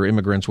who were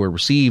immigrants were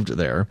received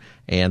there,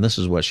 and this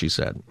is what she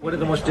said. What are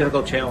the most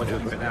difficult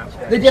challenges right now?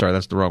 Sorry,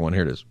 that's the wrong one.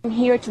 Here it is. I'm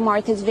here to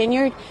Martha's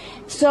Vineyard.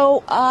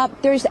 So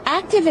there's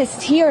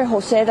activists here,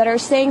 Jose, that are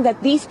saying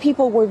that these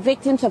people were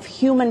victims of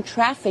human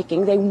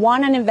trafficking. They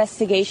want an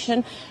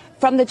investigation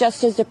from the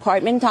Justice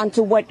Department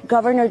onto what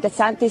Governor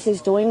DeSantis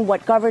is doing,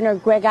 what Governor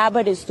Greg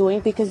Abbott is doing,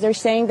 because they're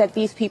saying that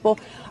these people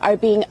are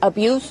being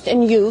abused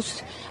and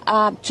used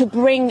to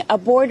bring a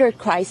border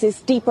crisis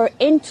deeper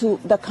into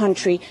the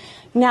country.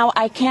 Now,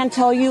 I can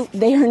tell you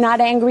they are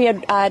not angry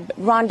at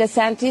Ron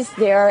DeSantis.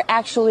 They are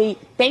actually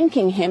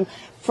thanking him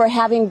for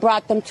having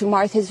brought them to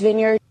Martha's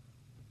Vineyard.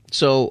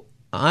 So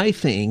I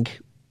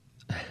think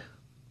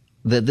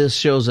that this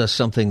shows us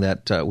something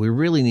that we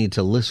really need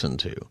to listen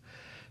to.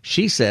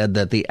 She said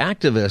that the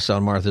activists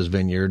on Martha's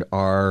Vineyard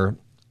are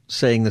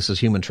saying this is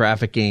human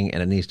trafficking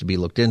and it needs to be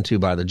looked into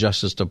by the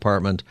Justice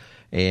Department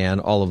and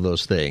all of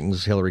those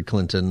things. Hillary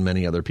Clinton,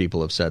 many other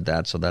people have said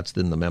that, so that's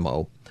in the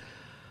memo.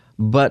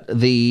 But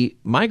the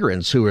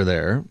migrants who were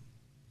there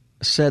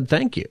said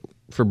thank you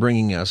for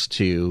bringing us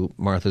to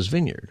Martha's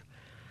Vineyard.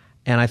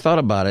 And I thought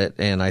about it,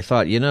 and I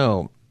thought,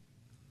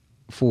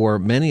 for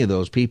many of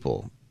those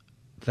people,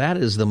 that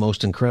is the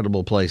most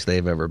incredible place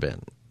they've ever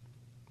been.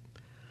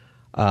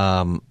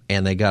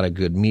 And they got a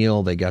good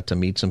meal. They got to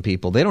meet some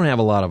people. They don't have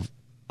a lot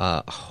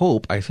of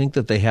hope. I think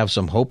that they have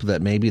some hope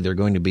that maybe they're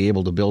going to be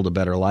able to build a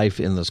better life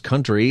in this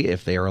country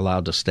if they are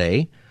allowed to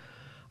stay.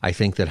 I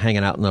think that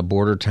hanging out in a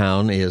border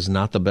town is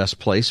not the best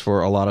place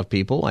for a lot of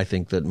people. I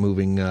think that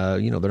moving, they're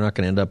not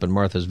going to end up in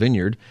Martha's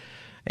Vineyard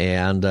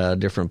and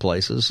different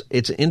places.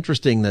 It's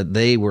interesting that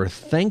they were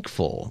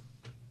thankful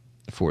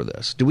for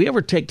this. Do we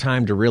ever take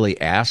time to really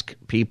ask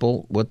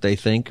people what they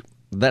think?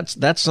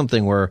 That's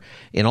something where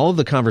in all of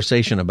the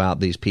conversation about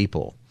these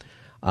people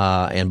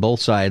and both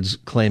sides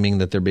claiming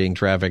that they're being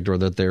trafficked or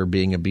that they're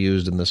being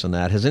abused and this and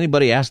that, has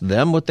anybody asked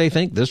them what they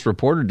think? This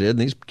reporter did,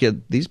 and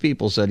these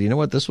people said, you know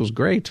what, this was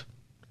great.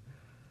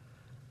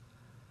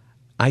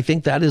 I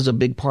think that is a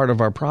big part of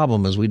our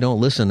problem is we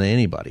don't listen to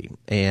anybody,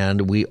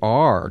 and we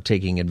are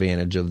taking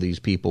advantage of these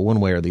people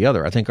one way or the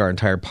other. I think our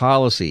entire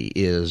policy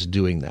is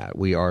doing that.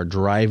 We are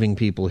driving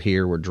people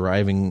here. We're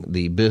driving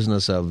the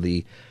business of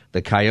the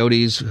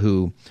coyotes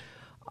who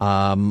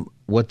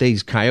what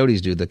these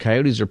coyotes do. The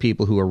coyotes are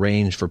people who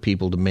arrange for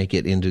people to make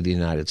it into the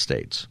United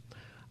States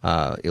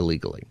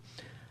illegally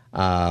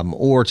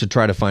or to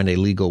try to find a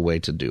legal way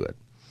to do it.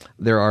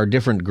 There are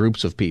different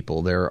groups of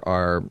people. There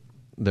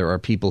are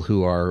people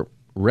who are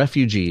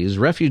refugees.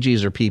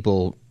 Refugees are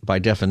people, by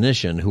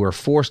definition, who are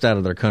forced out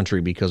of their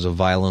country because of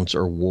violence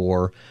or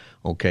war.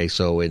 Okay,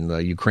 so in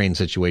the Ukraine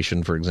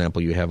situation, for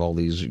example, you have all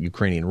these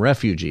Ukrainian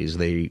refugees.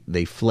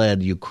 They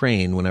fled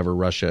Ukraine whenever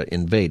Russia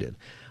invaded.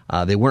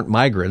 They weren't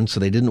migrants, so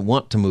they didn't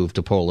want to move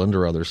to Poland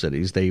or other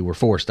cities. They were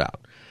forced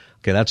out.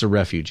 Okay, that's a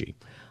refugee.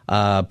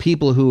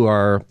 People who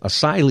are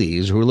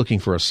asylees, who are looking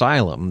for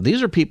asylum,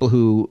 these are people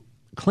who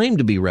claim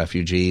to be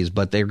refugees,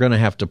 but they're going to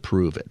have to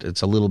prove it.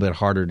 It's a little bit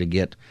harder to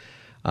get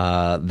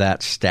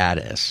that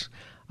status.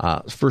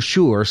 For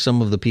sure,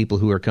 some of the people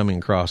who are coming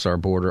across our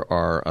border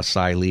are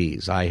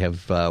asylees. I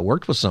have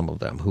worked with some of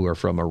them who are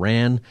from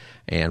Iran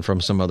and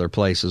from some other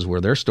places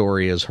where their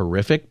story is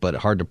horrific but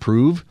hard to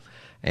prove,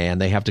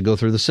 and they have to go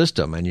through the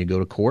system, and you go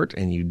to court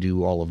and you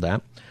do all of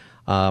that.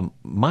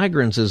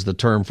 Migrants is the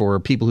term for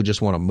people who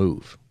just want to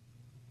move,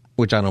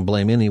 which I don't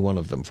blame any one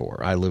of them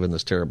for. I live in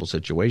this terrible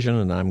situation,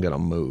 and I'm going to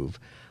move.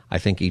 I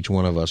think each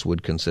one of us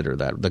would consider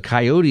that. The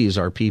coyotes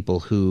are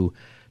people who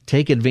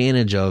take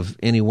advantage of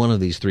any one of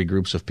these three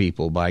groups of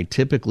people by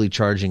typically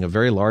charging a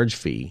very large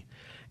fee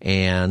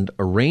and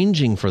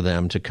arranging for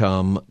them to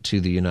come to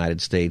the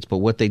United States. But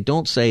what they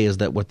don't say is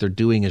that what they're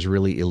doing is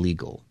really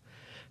illegal.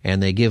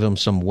 And they give them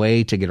some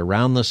way to get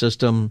around the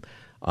system,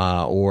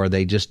 or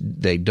they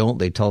don't.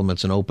 They tell them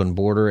it's an open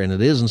border, and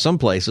it is in some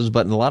places,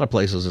 but in a lot of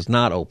places it's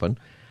not open.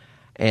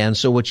 And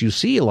so what you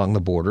see along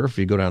the border, if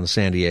you go down to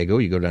San Diego,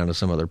 you go down to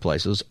some other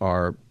places,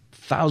 are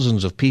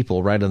thousands of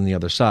people right on the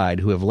other side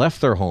who have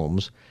left their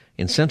homes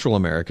in Central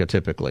America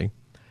typically,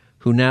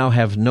 who now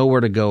have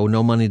nowhere to go,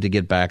 no money to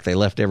get back. They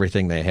left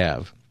everything they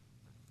have.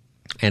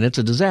 And it's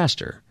a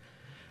disaster.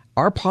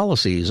 Our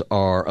policies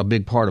are a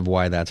big part of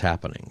why that's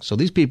happening. So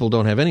these people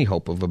don't have any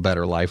hope of a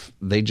better life.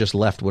 They just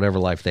left whatever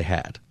life they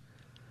had.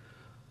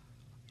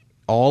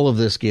 All of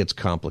this gets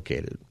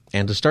complicated.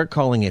 And to start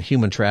calling it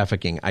human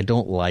trafficking, I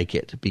don't like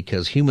it,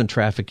 because human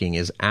trafficking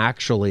is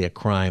actually a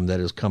crime that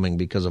is coming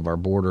because of our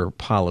border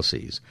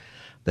policies.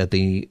 That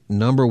the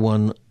number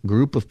one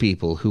group of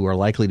people who are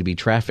likely to be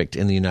trafficked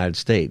in the United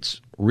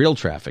States, real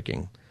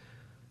trafficking,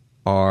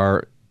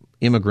 are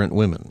immigrant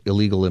women,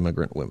 illegal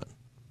immigrant women.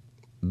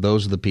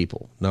 Those are the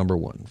people, number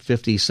one.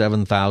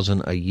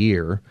 57,000 a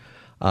year,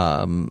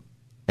 and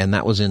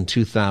that was in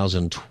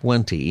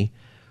 2020,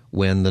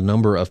 when the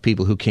number of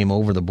people who came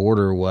over the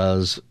border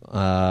was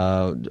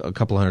a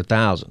couple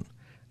 100,000.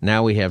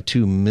 Now we have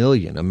 2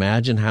 million.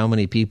 Imagine how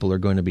many people are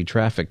going to be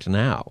trafficked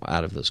now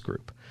out of this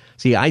group.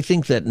 See, I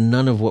think that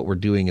none of what we're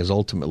doing is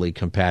ultimately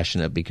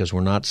compassionate, because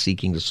we're not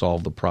seeking to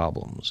solve the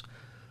problems.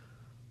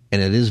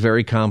 And it is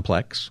very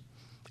complex.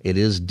 It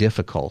is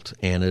difficult,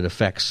 and it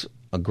affects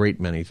a great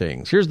many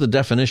things. Here's the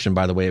definition,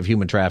 by the way, of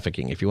human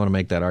trafficking, if you want to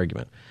make that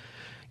argument.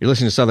 You're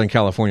listening to Southern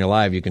California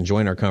Live. You can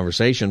join our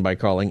conversation by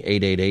calling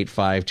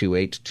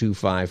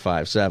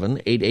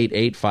 888-528-2557,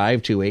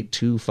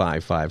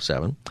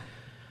 888-528-2557.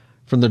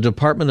 From the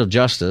Department of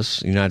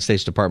Justice, United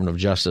States Department of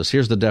Justice,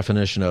 here's the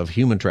definition of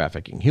human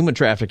trafficking. Human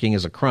trafficking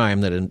is a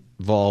crime that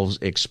involves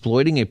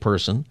exploiting a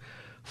person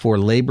for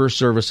labor,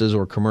 services,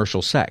 or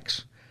commercial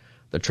sex.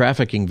 The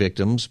Trafficking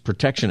Victims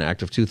Protection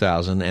Act of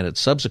 2000 and its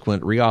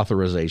subsequent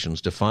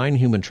reauthorizations define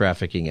human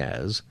trafficking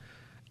as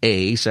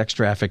A, sex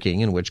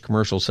trafficking in which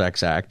commercial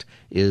sex act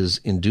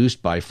is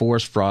induced by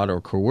force, fraud, or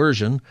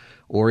coercion,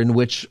 or in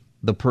which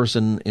the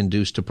person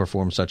induced to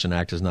perform such an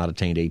act has not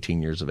attained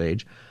 18 years of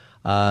age.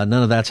 None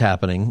of that's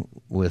happening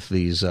with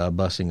these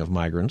busing of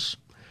migrants.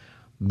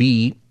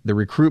 B, the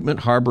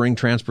recruitment, harboring,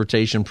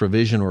 transportation,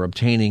 provision, or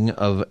obtaining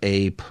of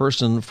a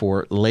person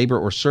for labor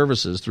or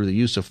services through the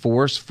use of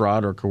force,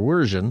 fraud, or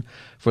coercion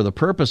for the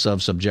purpose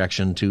of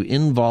subjection to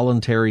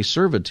involuntary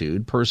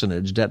servitude,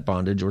 personage, debt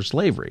bondage, or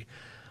slavery.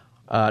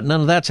 None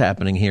of that's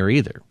happening here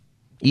either.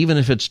 Even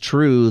if it's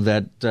true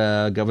that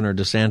Governor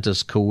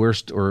DeSantis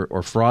coerced or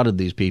frauded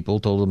these people,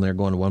 told them they're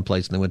going to one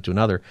place and they went to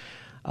another,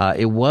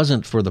 it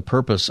wasn't for the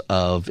purpose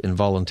of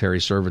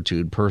involuntary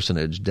servitude,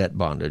 personage, debt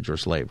bondage, or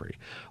slavery.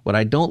 What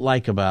I don't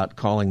like about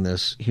calling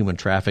this human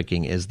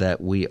trafficking is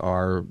that we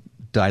are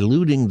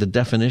diluting the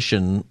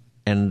definition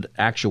and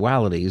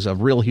actualities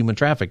of real human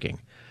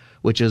trafficking,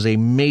 which is a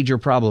major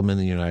problem in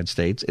the United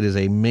States. It is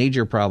a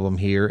major problem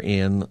here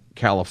in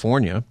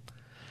California,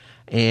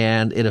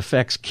 and it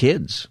affects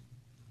kids.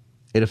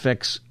 It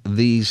affects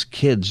these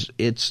kids.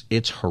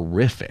 It's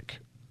horrific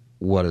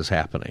what is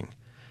happening.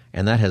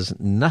 And that has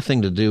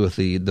nothing to do with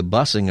the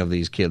busing of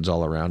these kids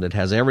all around. It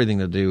has everything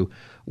to do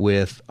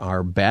with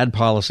our bad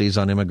policies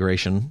on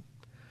immigration,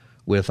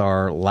 with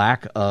our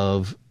lack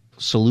of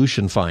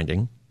solution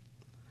finding,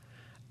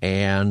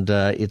 and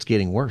it's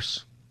getting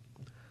worse.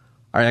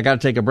 All right, I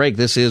got to take a break.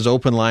 This is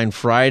Open Line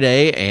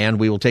Friday, and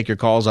we will take your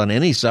calls on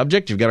any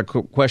subject. You've got a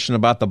question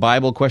about the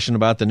Bible, question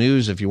about the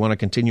news. If you want to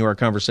continue our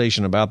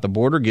conversation about the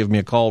border, give me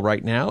a call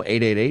right now,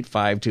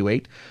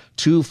 888-528-2557,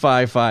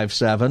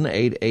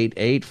 888-528-2557,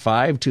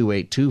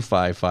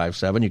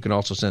 888-528-2557. You can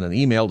also send an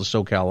email to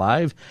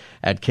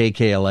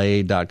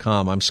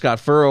SoCalLive@KKLA.com. I'm Scott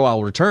Furrow.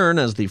 I'll return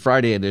as the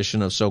Friday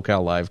edition of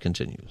SoCal Live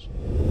continues.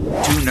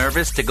 Too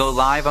nervous to go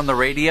live on the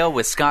radio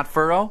with Scott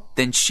Furrow?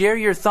 Then share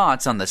your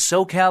thoughts on the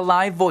SoCal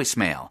Live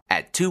voicemail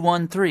at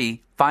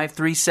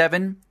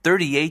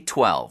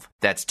 213-537-3812.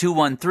 That's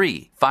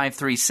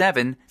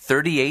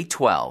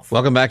 213-537-3812.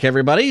 Welcome back,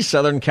 everybody.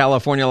 Southern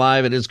California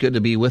Live. It is good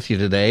to be with you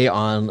today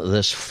on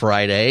this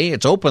Friday.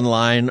 It's Open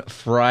Line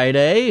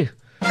Friday.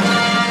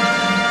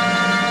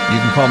 You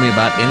can call me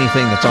about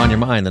anything that's on your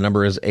mind. The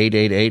number is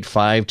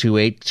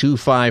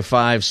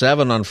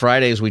 888-528-2557. On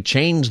Fridays, we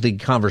change the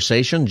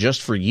conversation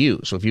just for you.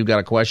 So if you've got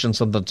a question,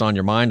 something that's on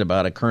your mind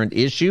about a current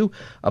issue,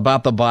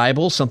 about the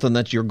Bible, something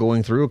that you're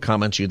going through,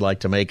 comments you'd like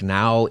to make,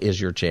 now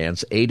is your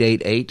chance.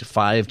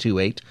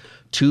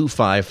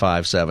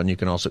 888-528-2557. You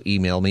can also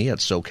email me at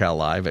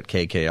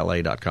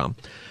SoCalLive@KKLA.com.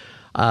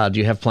 Do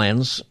you have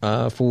plans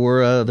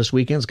for this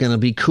weekend? It's going to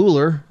be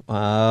cooler,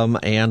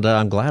 and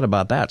I'm glad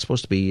about that. It's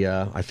supposed to be,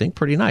 I think,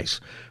 pretty nice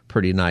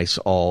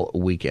all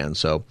weekend.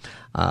 So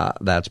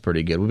that's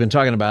pretty good. We've been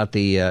talking about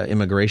the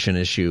immigration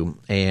issue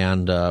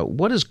and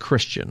what is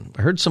Christian?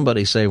 I heard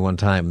somebody say one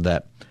time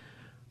that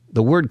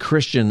the word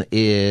Christian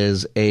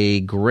is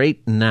a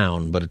great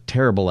noun but a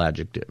terrible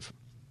adjective,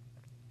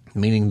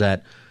 meaning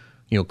that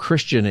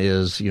Christian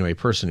is, a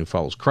person who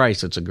follows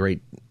Christ. It's a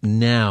great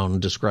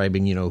noun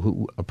describing,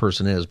 who a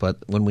person is. But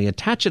when we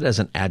attach it as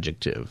an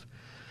adjective,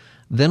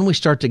 then we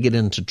start to get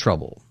into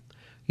trouble.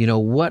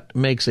 What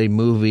makes a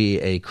movie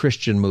a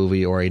Christian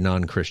movie or a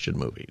non-Christian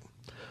movie?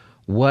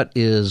 What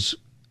is,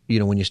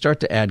 when you start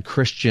to add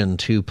Christian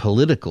to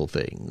political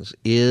things,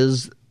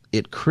 is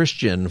it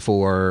Christian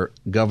for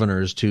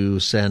governors to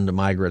send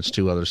migrants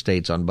to other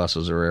states on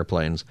buses or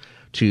airplanes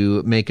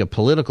to make a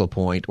political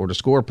point or to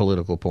score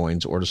political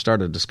points or to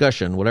start a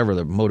discussion, whatever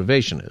the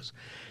motivation is?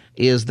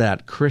 Is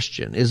that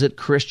Christian? Is it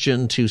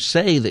Christian to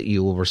say that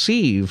you will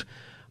receive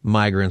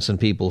migrants and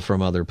people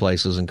from other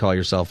places and call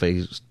yourself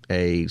a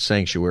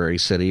sanctuary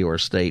city or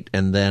state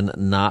and then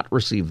not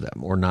receive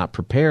them or not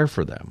prepare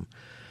for them?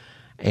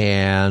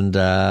 And,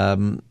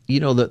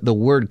 the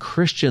word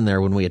Christian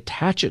there, when we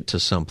attach it to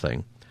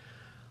something,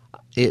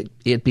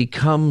 it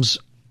becomes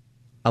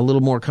a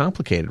little more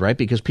complicated, right?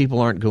 Because people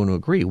aren't going to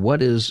agree.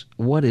 What is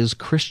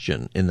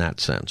Christian in that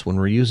sense? When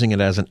we're using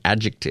it as an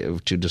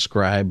adjective to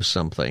describe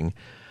something,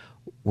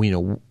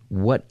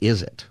 what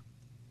is it?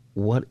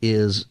 What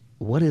is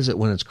it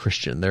when it's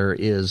Christian? There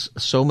is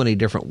so many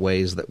different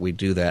ways that we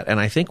do that.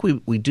 And I think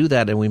we do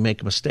that and we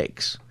make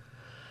mistakes.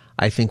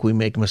 I think we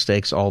make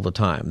mistakes all the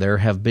time. There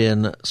have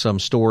been some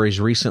stories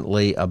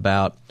recently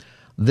about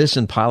this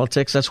in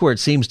politics. That's where it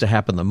seems to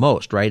happen the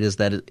most, right? Is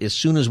that as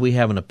soon as we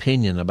have an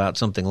opinion about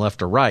something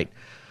left or right,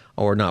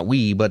 or not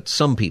we, but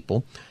some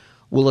people,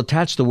 will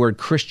attach the word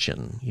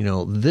Christian.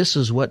 This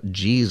is what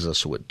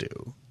Jesus would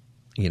do.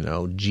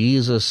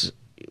 Jesus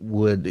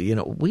would,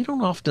 we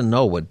don't often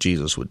know what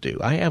Jesus would do.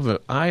 I have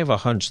a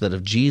hunch that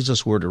if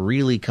Jesus were to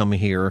really come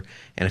here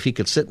and if he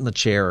could sit in the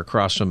chair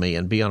across from me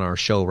and be on our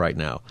show right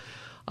now,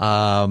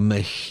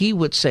 he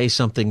would say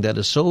something that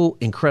is so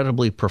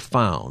incredibly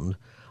profound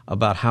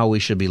about how we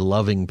should be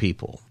loving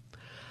people.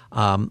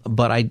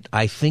 But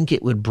I think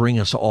it would bring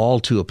us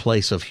all to a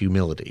place of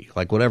humility,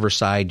 like whatever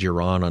side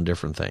you're on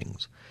different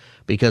things.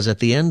 Because at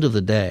the end of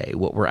the day,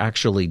 what we're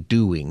actually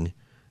doing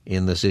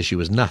in this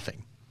issue is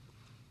nothing.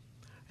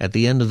 At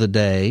the end of the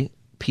day,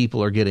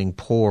 people are getting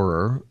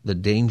poorer. The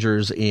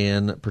dangers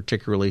in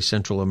particularly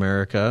Central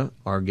America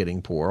are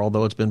getting poorer,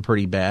 although it's been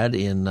pretty bad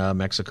in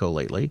Mexico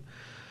lately.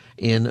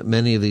 In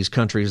many of these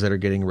countries that are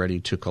getting ready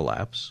to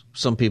collapse.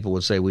 Some people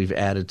would say we've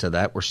added to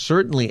that. We're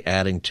certainly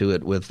adding to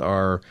it with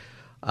our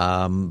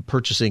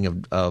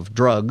purchasing of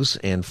drugs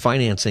and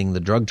financing the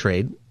drug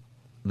trade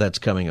that's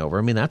coming over.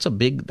 I mean, that's a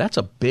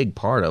big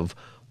part of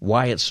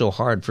why it's so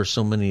hard for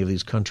so many of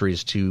these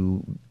countries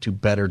to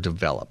better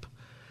develop,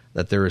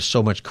 that there is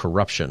so much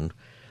corruption,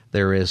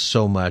 there is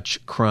so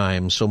much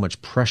crime, so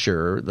much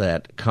pressure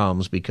that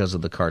comes because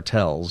of the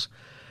cartels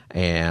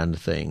and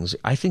things.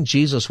 I think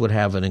Jesus would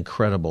have an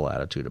incredible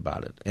attitude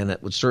about it, and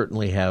it would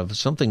certainly have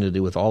something to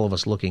do with all of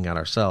us looking at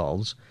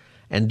ourselves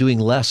and doing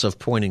less of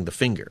pointing the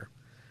finger,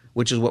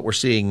 which is what we're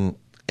seeing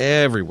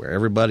everywhere.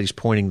 Everybody's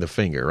pointing the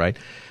finger, right?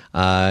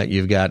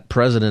 You've got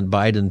President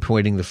Biden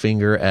pointing the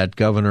finger at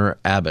Governor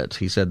Abbott.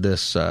 He said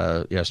this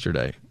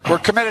yesterday. We're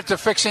committed to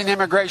fixing the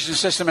immigration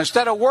system.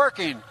 Instead of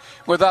working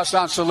with us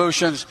on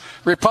solutions,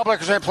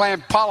 Republicans are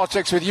playing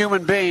politics with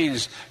human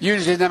beings,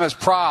 using them as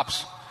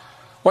props.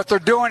 What they're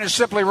doing is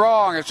simply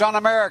wrong. It's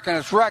un-American.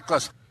 It's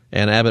reckless.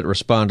 And Abbott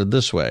responded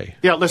this way.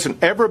 Yeah, listen,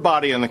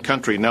 everybody in the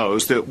country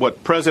knows that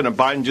what President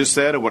Biden just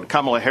said and what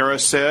Kamala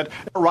Harris said,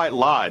 right,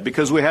 lied,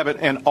 because we have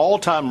an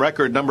all-time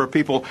record number of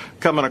people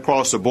coming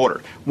across the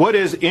border. What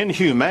is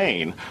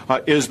inhumane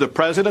is the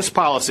president's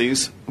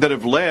policies that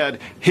have led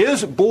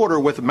his border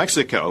with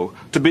Mexico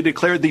to be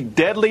declared the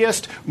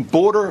deadliest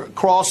border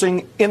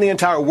crossing in the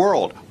entire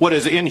world. What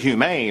is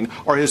inhumane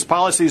are his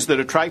policies that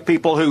attract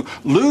people who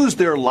lose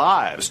their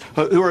lives,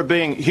 who are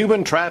being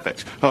human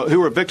trafficked,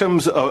 who are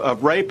victims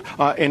of rape,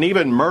 and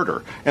even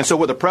murder. And so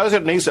what the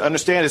president needs to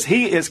understand is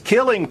he is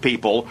killing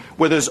people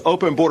with his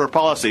open border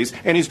policies,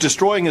 and he's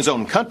destroying his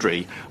own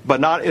country, but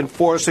not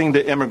enforcing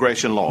the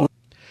immigration law.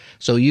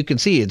 So you can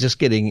see it's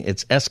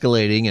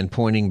escalating and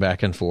pointing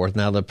back and forth.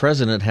 Now, the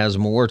president has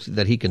more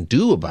that he can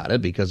do about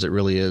it because it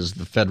really is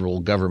the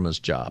federal government's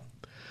job.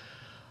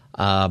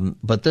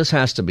 But this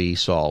has to be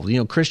solved.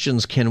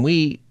 Christians, can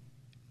we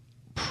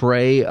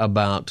pray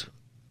about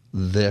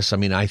this? I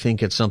mean, I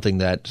think it's something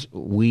that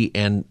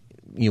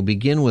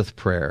begin with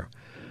prayer,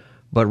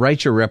 but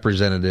write your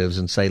representatives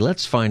and say,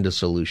 let's find a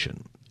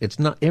solution. It's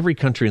not every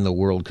country in the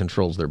world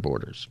controls their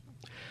borders.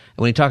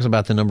 And when he talks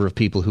about the number of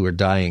people who are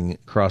dying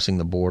crossing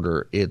the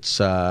border,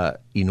 it's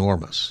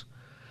enormous.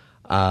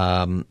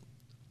 A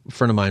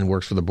friend of mine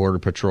works for the Border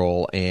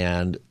Patrol,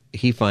 and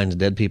he finds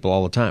dead people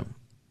all the time.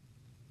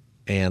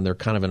 And they're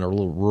kind of in a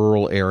little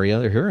rural area.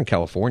 They're here in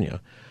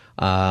California.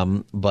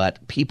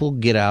 But people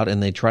get out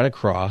and they try to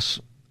cross,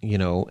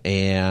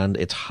 and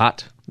it's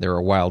hot. There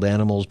are wild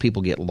animals.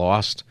 People get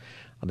lost.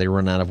 They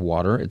run out of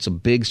water. It's a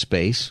big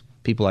space.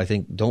 People, I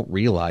think, don't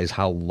realize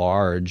how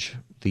large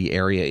the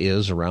area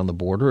is around the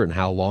border and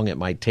how long it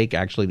might take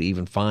actually to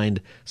even find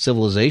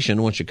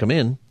civilization once you come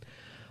in.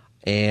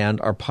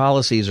 And our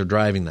policies are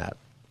driving that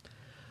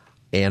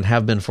and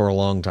have been for a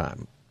long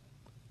time.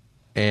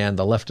 And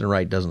the left and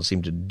right doesn't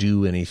seem to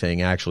do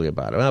anything actually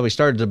about it. Well, we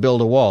started to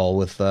build a wall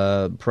with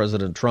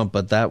President Trump,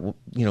 but that,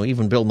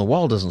 even building the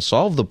wall doesn't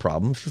solve the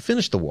problem. If you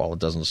finish the wall, it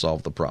doesn't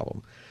solve the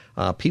problem.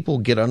 People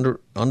get under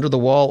the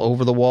wall,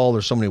 over the wall.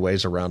 There's so many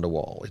ways around a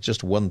wall. It's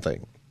just one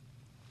thing.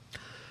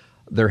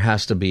 There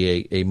has to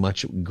be a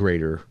much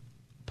greater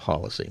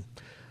policy.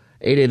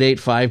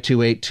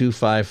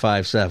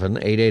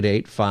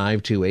 888-528-2557,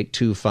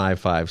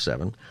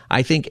 888-528-2557.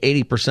 I think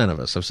 80% of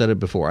us, I've said it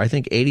before, I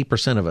think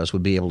 80% of us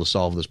would be able to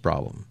solve this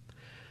problem.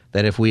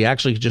 That if we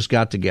actually just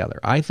got together,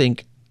 I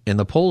think, and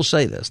the polls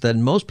say this, that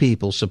most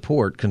people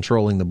support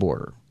controlling the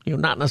border.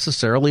 Not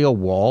necessarily a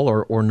wall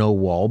or no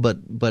wall,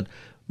 but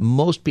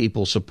most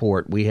people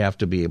support we have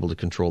to be able to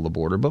control the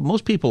border. But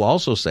most people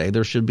also say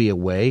there should be a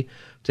way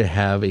to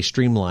have a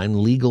streamlined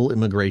legal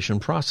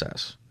immigration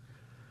process.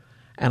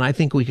 And I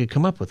think we could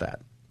come up with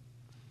that.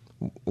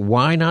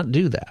 Why not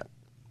do that?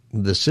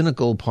 The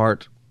cynical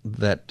part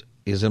that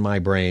is in my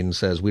brain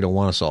says we don't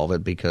want to solve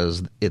it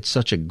because it's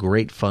such a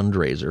great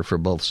fundraiser for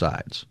both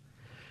sides.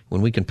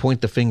 When we can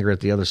point the finger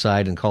at the other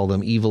side and call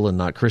them evil and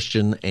not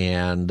Christian,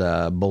 and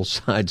both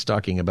sides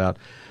talking about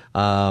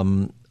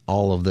all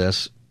of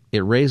this,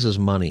 it raises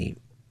money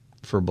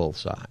for both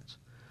sides.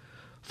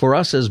 For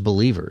us as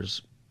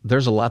believers,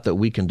 there's a lot that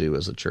we can do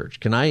as a church.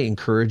 Can I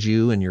encourage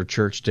you and your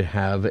church to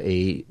have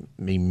a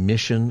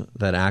mission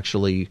that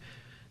actually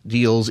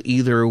deals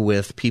either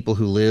with people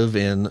who live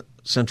in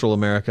Central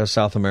America,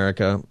 South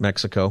America,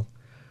 Mexico,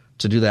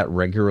 to do that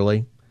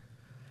regularly,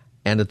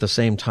 and at the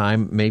same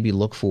time maybe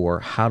look for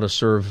how to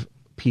serve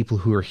people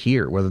who are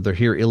here, whether they're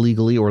here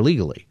illegally or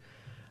legally.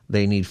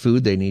 They need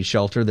food, they need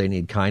shelter, they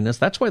need kindness.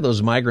 That's why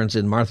those migrants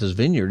in Martha's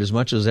Vineyard, as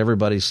much as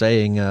everybody's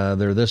saying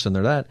they're this and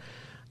they're that,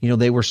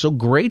 they were so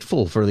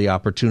grateful for the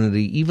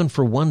opportunity, even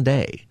for one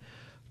day,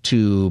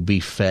 to be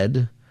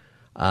fed,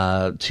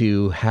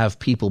 to have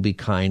people be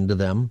kind to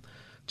them,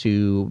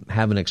 to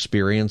have an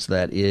experience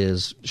that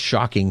is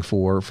shocking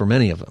for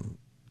many of them.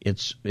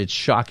 It's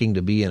shocking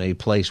to be in a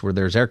place where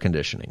there's air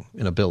conditioning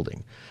in a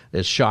building.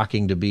 It's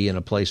shocking to be in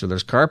a place where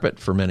there's carpet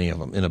for many of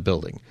them in a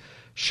building.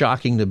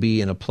 Shocking to be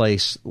in a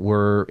place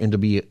and to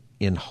be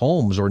in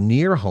homes or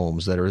near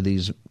homes that are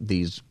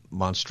these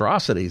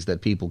monstrosities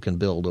that people can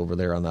build over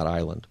there on that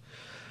island.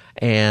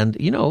 And,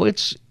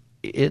 it's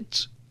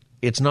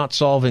not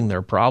solving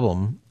their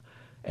problem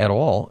at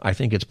all. I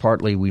think it's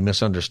partly we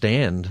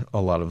misunderstand a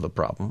lot of the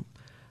problem.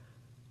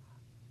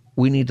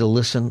 We need to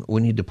listen.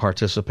 We need to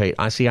participate.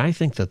 I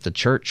think that the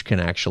church can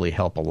actually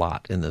help a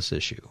lot in this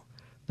issue.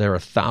 There are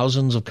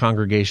thousands of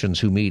congregations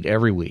who meet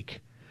every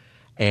week.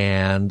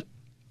 And,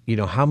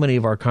 how many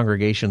of our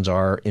congregations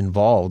are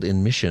involved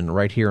in mission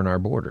right here on our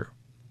border?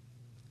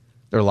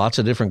 There are lots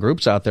of different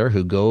groups out there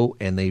who go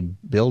and they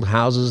build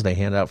houses, they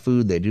hand out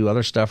food, they do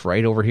other stuff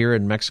right over here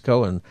in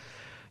Mexico and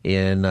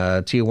in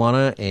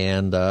Tijuana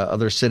and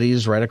other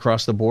cities right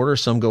across the border.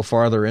 Some go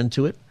farther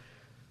into it.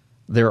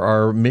 There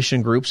are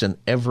mission groups in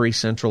every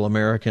Central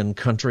American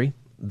country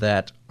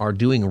that are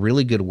doing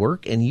really good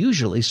work and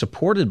usually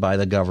supported by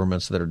the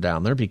governments that are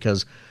down there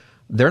because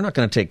they're not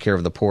going to take care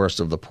of the poorest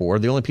of the poor.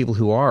 The only people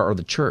who are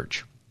the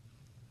church.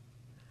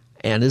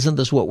 And isn't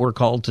this what we're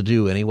called to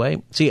do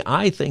anyway? See,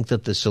 I think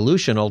that the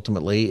solution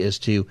ultimately is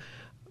to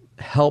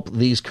help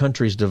these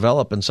countries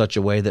develop in such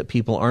a way that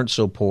people aren't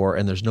so poor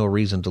and there's no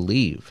reason to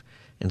leave.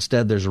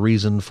 Instead, there's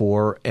reason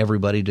for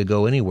everybody to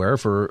go anywhere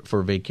for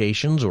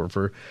vacations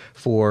or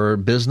for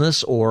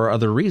business or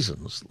other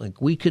reasons.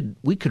 Like we could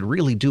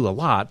really do a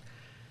lot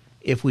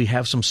if we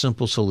have some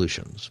simple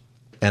solutions.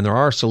 And there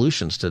are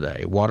solutions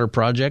today. Water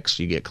projects,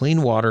 you get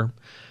clean water,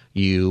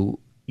 you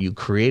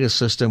create a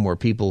system where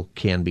people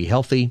can be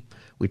healthy.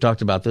 We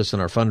talked about this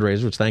in our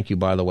fundraiser, which thank you,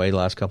 by the way. The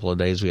last couple of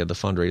days we had the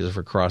fundraiser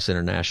for Cross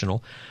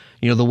International.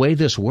 The way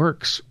this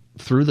works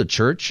through the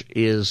church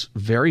is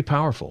very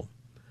powerful.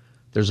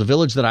 There's a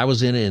village that I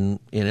was in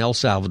El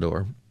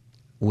Salvador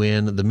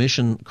when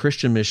the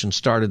Christian mission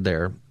started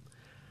there.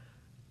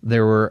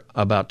 There were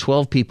about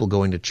 12 people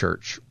going to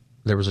church.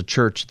 There was a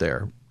church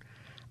there.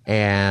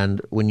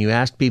 And when you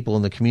asked people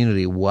in the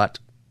community what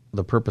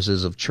the purpose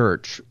is of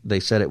church,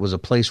 they said it was a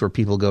place where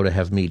people go to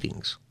have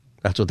meetings.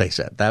 That's what they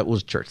said. That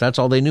was church. That's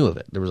all they knew of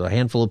it. There was a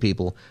handful of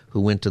people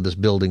who went to this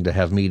building to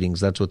have meetings.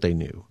 That's what they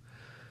knew.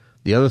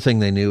 The other thing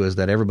they knew is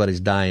that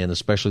everybody's dying,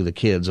 especially the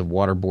kids, of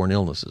waterborne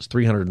illnesses.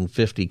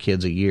 350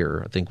 kids a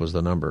year, I think was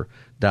the number,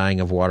 dying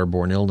of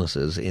waterborne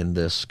illnesses in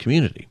this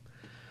community.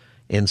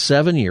 In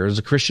 7 years,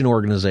 a Christian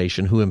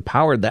organization who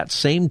empowered that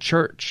same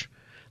church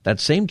that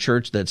seemed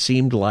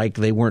like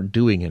they weren't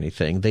doing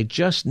anything, they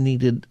just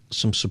needed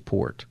some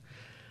support.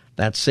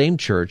 That same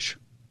church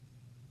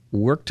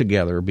worked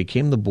together,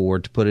 became the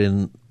board to put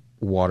in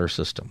water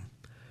system.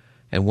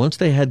 And once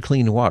they had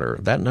clean water,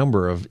 that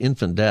number of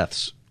infant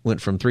deaths went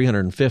from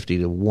 350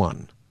 to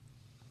 1,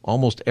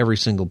 almost every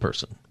single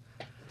person.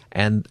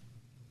 And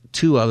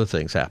two other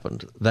things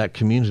happened. That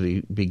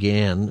community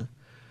began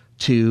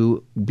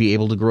to be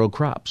able to grow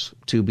crops,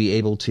 to be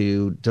able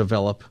to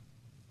develop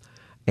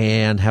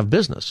and have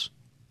business.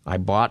 I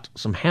bought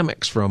some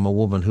hammocks from a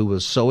woman who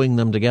was sewing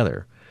them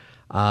together.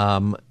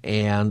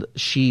 And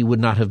she would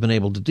not have been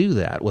able to do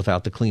that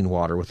without the clean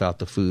water, without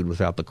the food,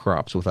 without the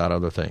crops, without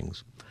other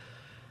things.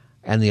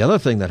 And the other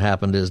thing that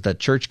happened is that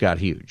church got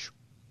huge.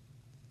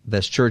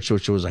 This church,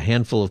 which was a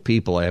handful of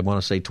people, I want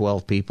to say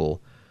 12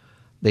 people,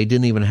 they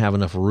didn't even have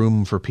enough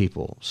room for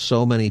people.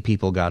 So many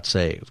people got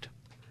saved.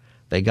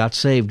 They got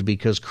saved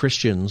because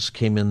Christians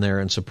came in there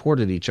and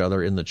supported each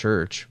other in the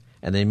church,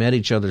 and they met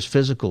each other's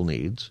physical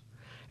needs,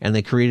 and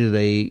they created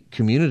a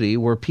community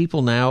where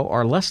people now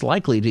are less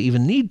likely to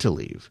even need to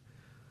leave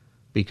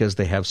because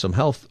they have some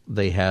health,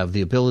 they have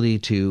the ability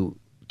to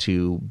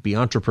be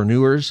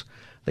entrepreneurs,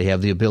 they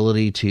have the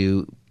ability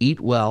to eat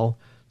well,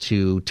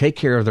 to take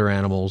care of their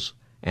animals,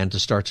 and to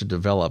start to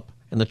develop.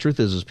 And the truth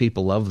is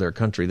people love their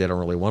country. They don't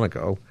really want to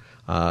go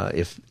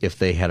if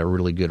they had a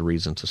really good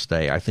reason to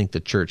stay. I think the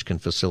church can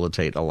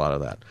facilitate a lot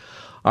of that.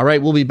 All right,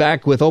 we'll be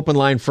back with Open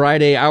Line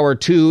Friday, Hour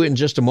 2 in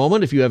just a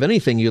moment. If you have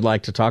anything you'd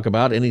like to talk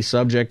about, any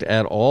subject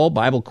at all,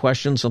 Bible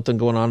questions, something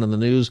going on in the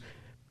news,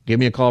 give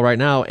me a call right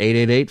now,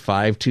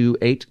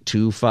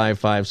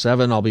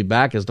 888-528-2557. I'll be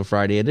back as the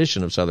Friday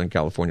edition of Southern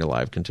California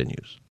Live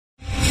continues.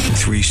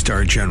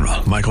 3-star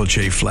General Michael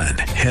J. Flynn,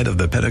 head of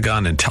the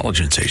Pentagon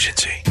Intelligence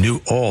Agency, knew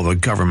all the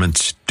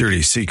government's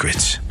dirty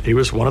secrets. He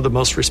was one of the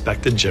most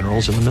respected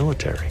generals in the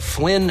military.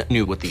 Flynn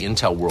knew what the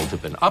intel world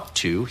had been up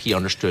to. He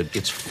understood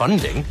its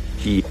funding.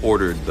 He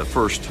ordered the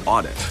first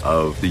audit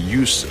of the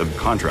use of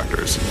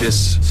contractors.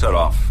 This set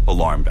off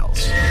alarm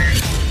bells.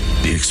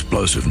 The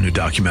explosive new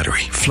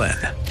documentary, Flynn,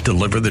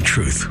 Deliver the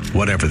Truth,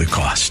 Whatever the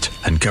Cost,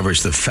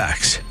 uncovers the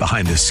facts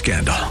behind this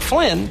scandal.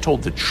 Flynn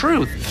told the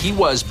truth. He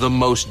was the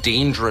most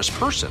dangerous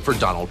person for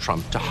Donald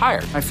Trump to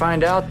hire. I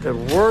find out the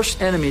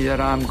worst enemy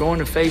that I'm going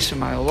to face in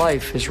my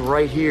life is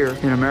right here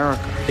in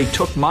America. They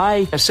took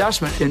my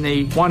assessment and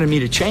they wanted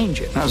me to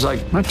change it. And I was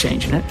like, I'm not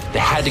changing it. They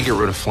had to get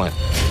rid of Flynn.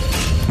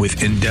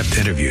 With in-depth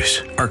interviews,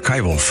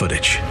 archival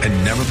footage,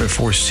 and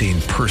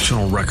never-before-seen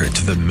personal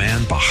records of the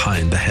man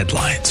behind the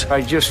headlines.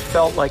 I just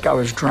felt like I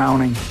was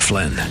drowning.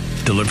 Flynn,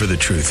 Deliver the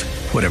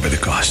Truth, Whatever the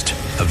Cost.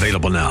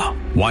 Available now.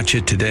 Watch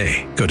it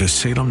today. Go to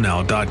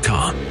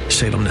salemnow.com.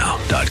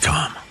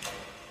 salemnow.com.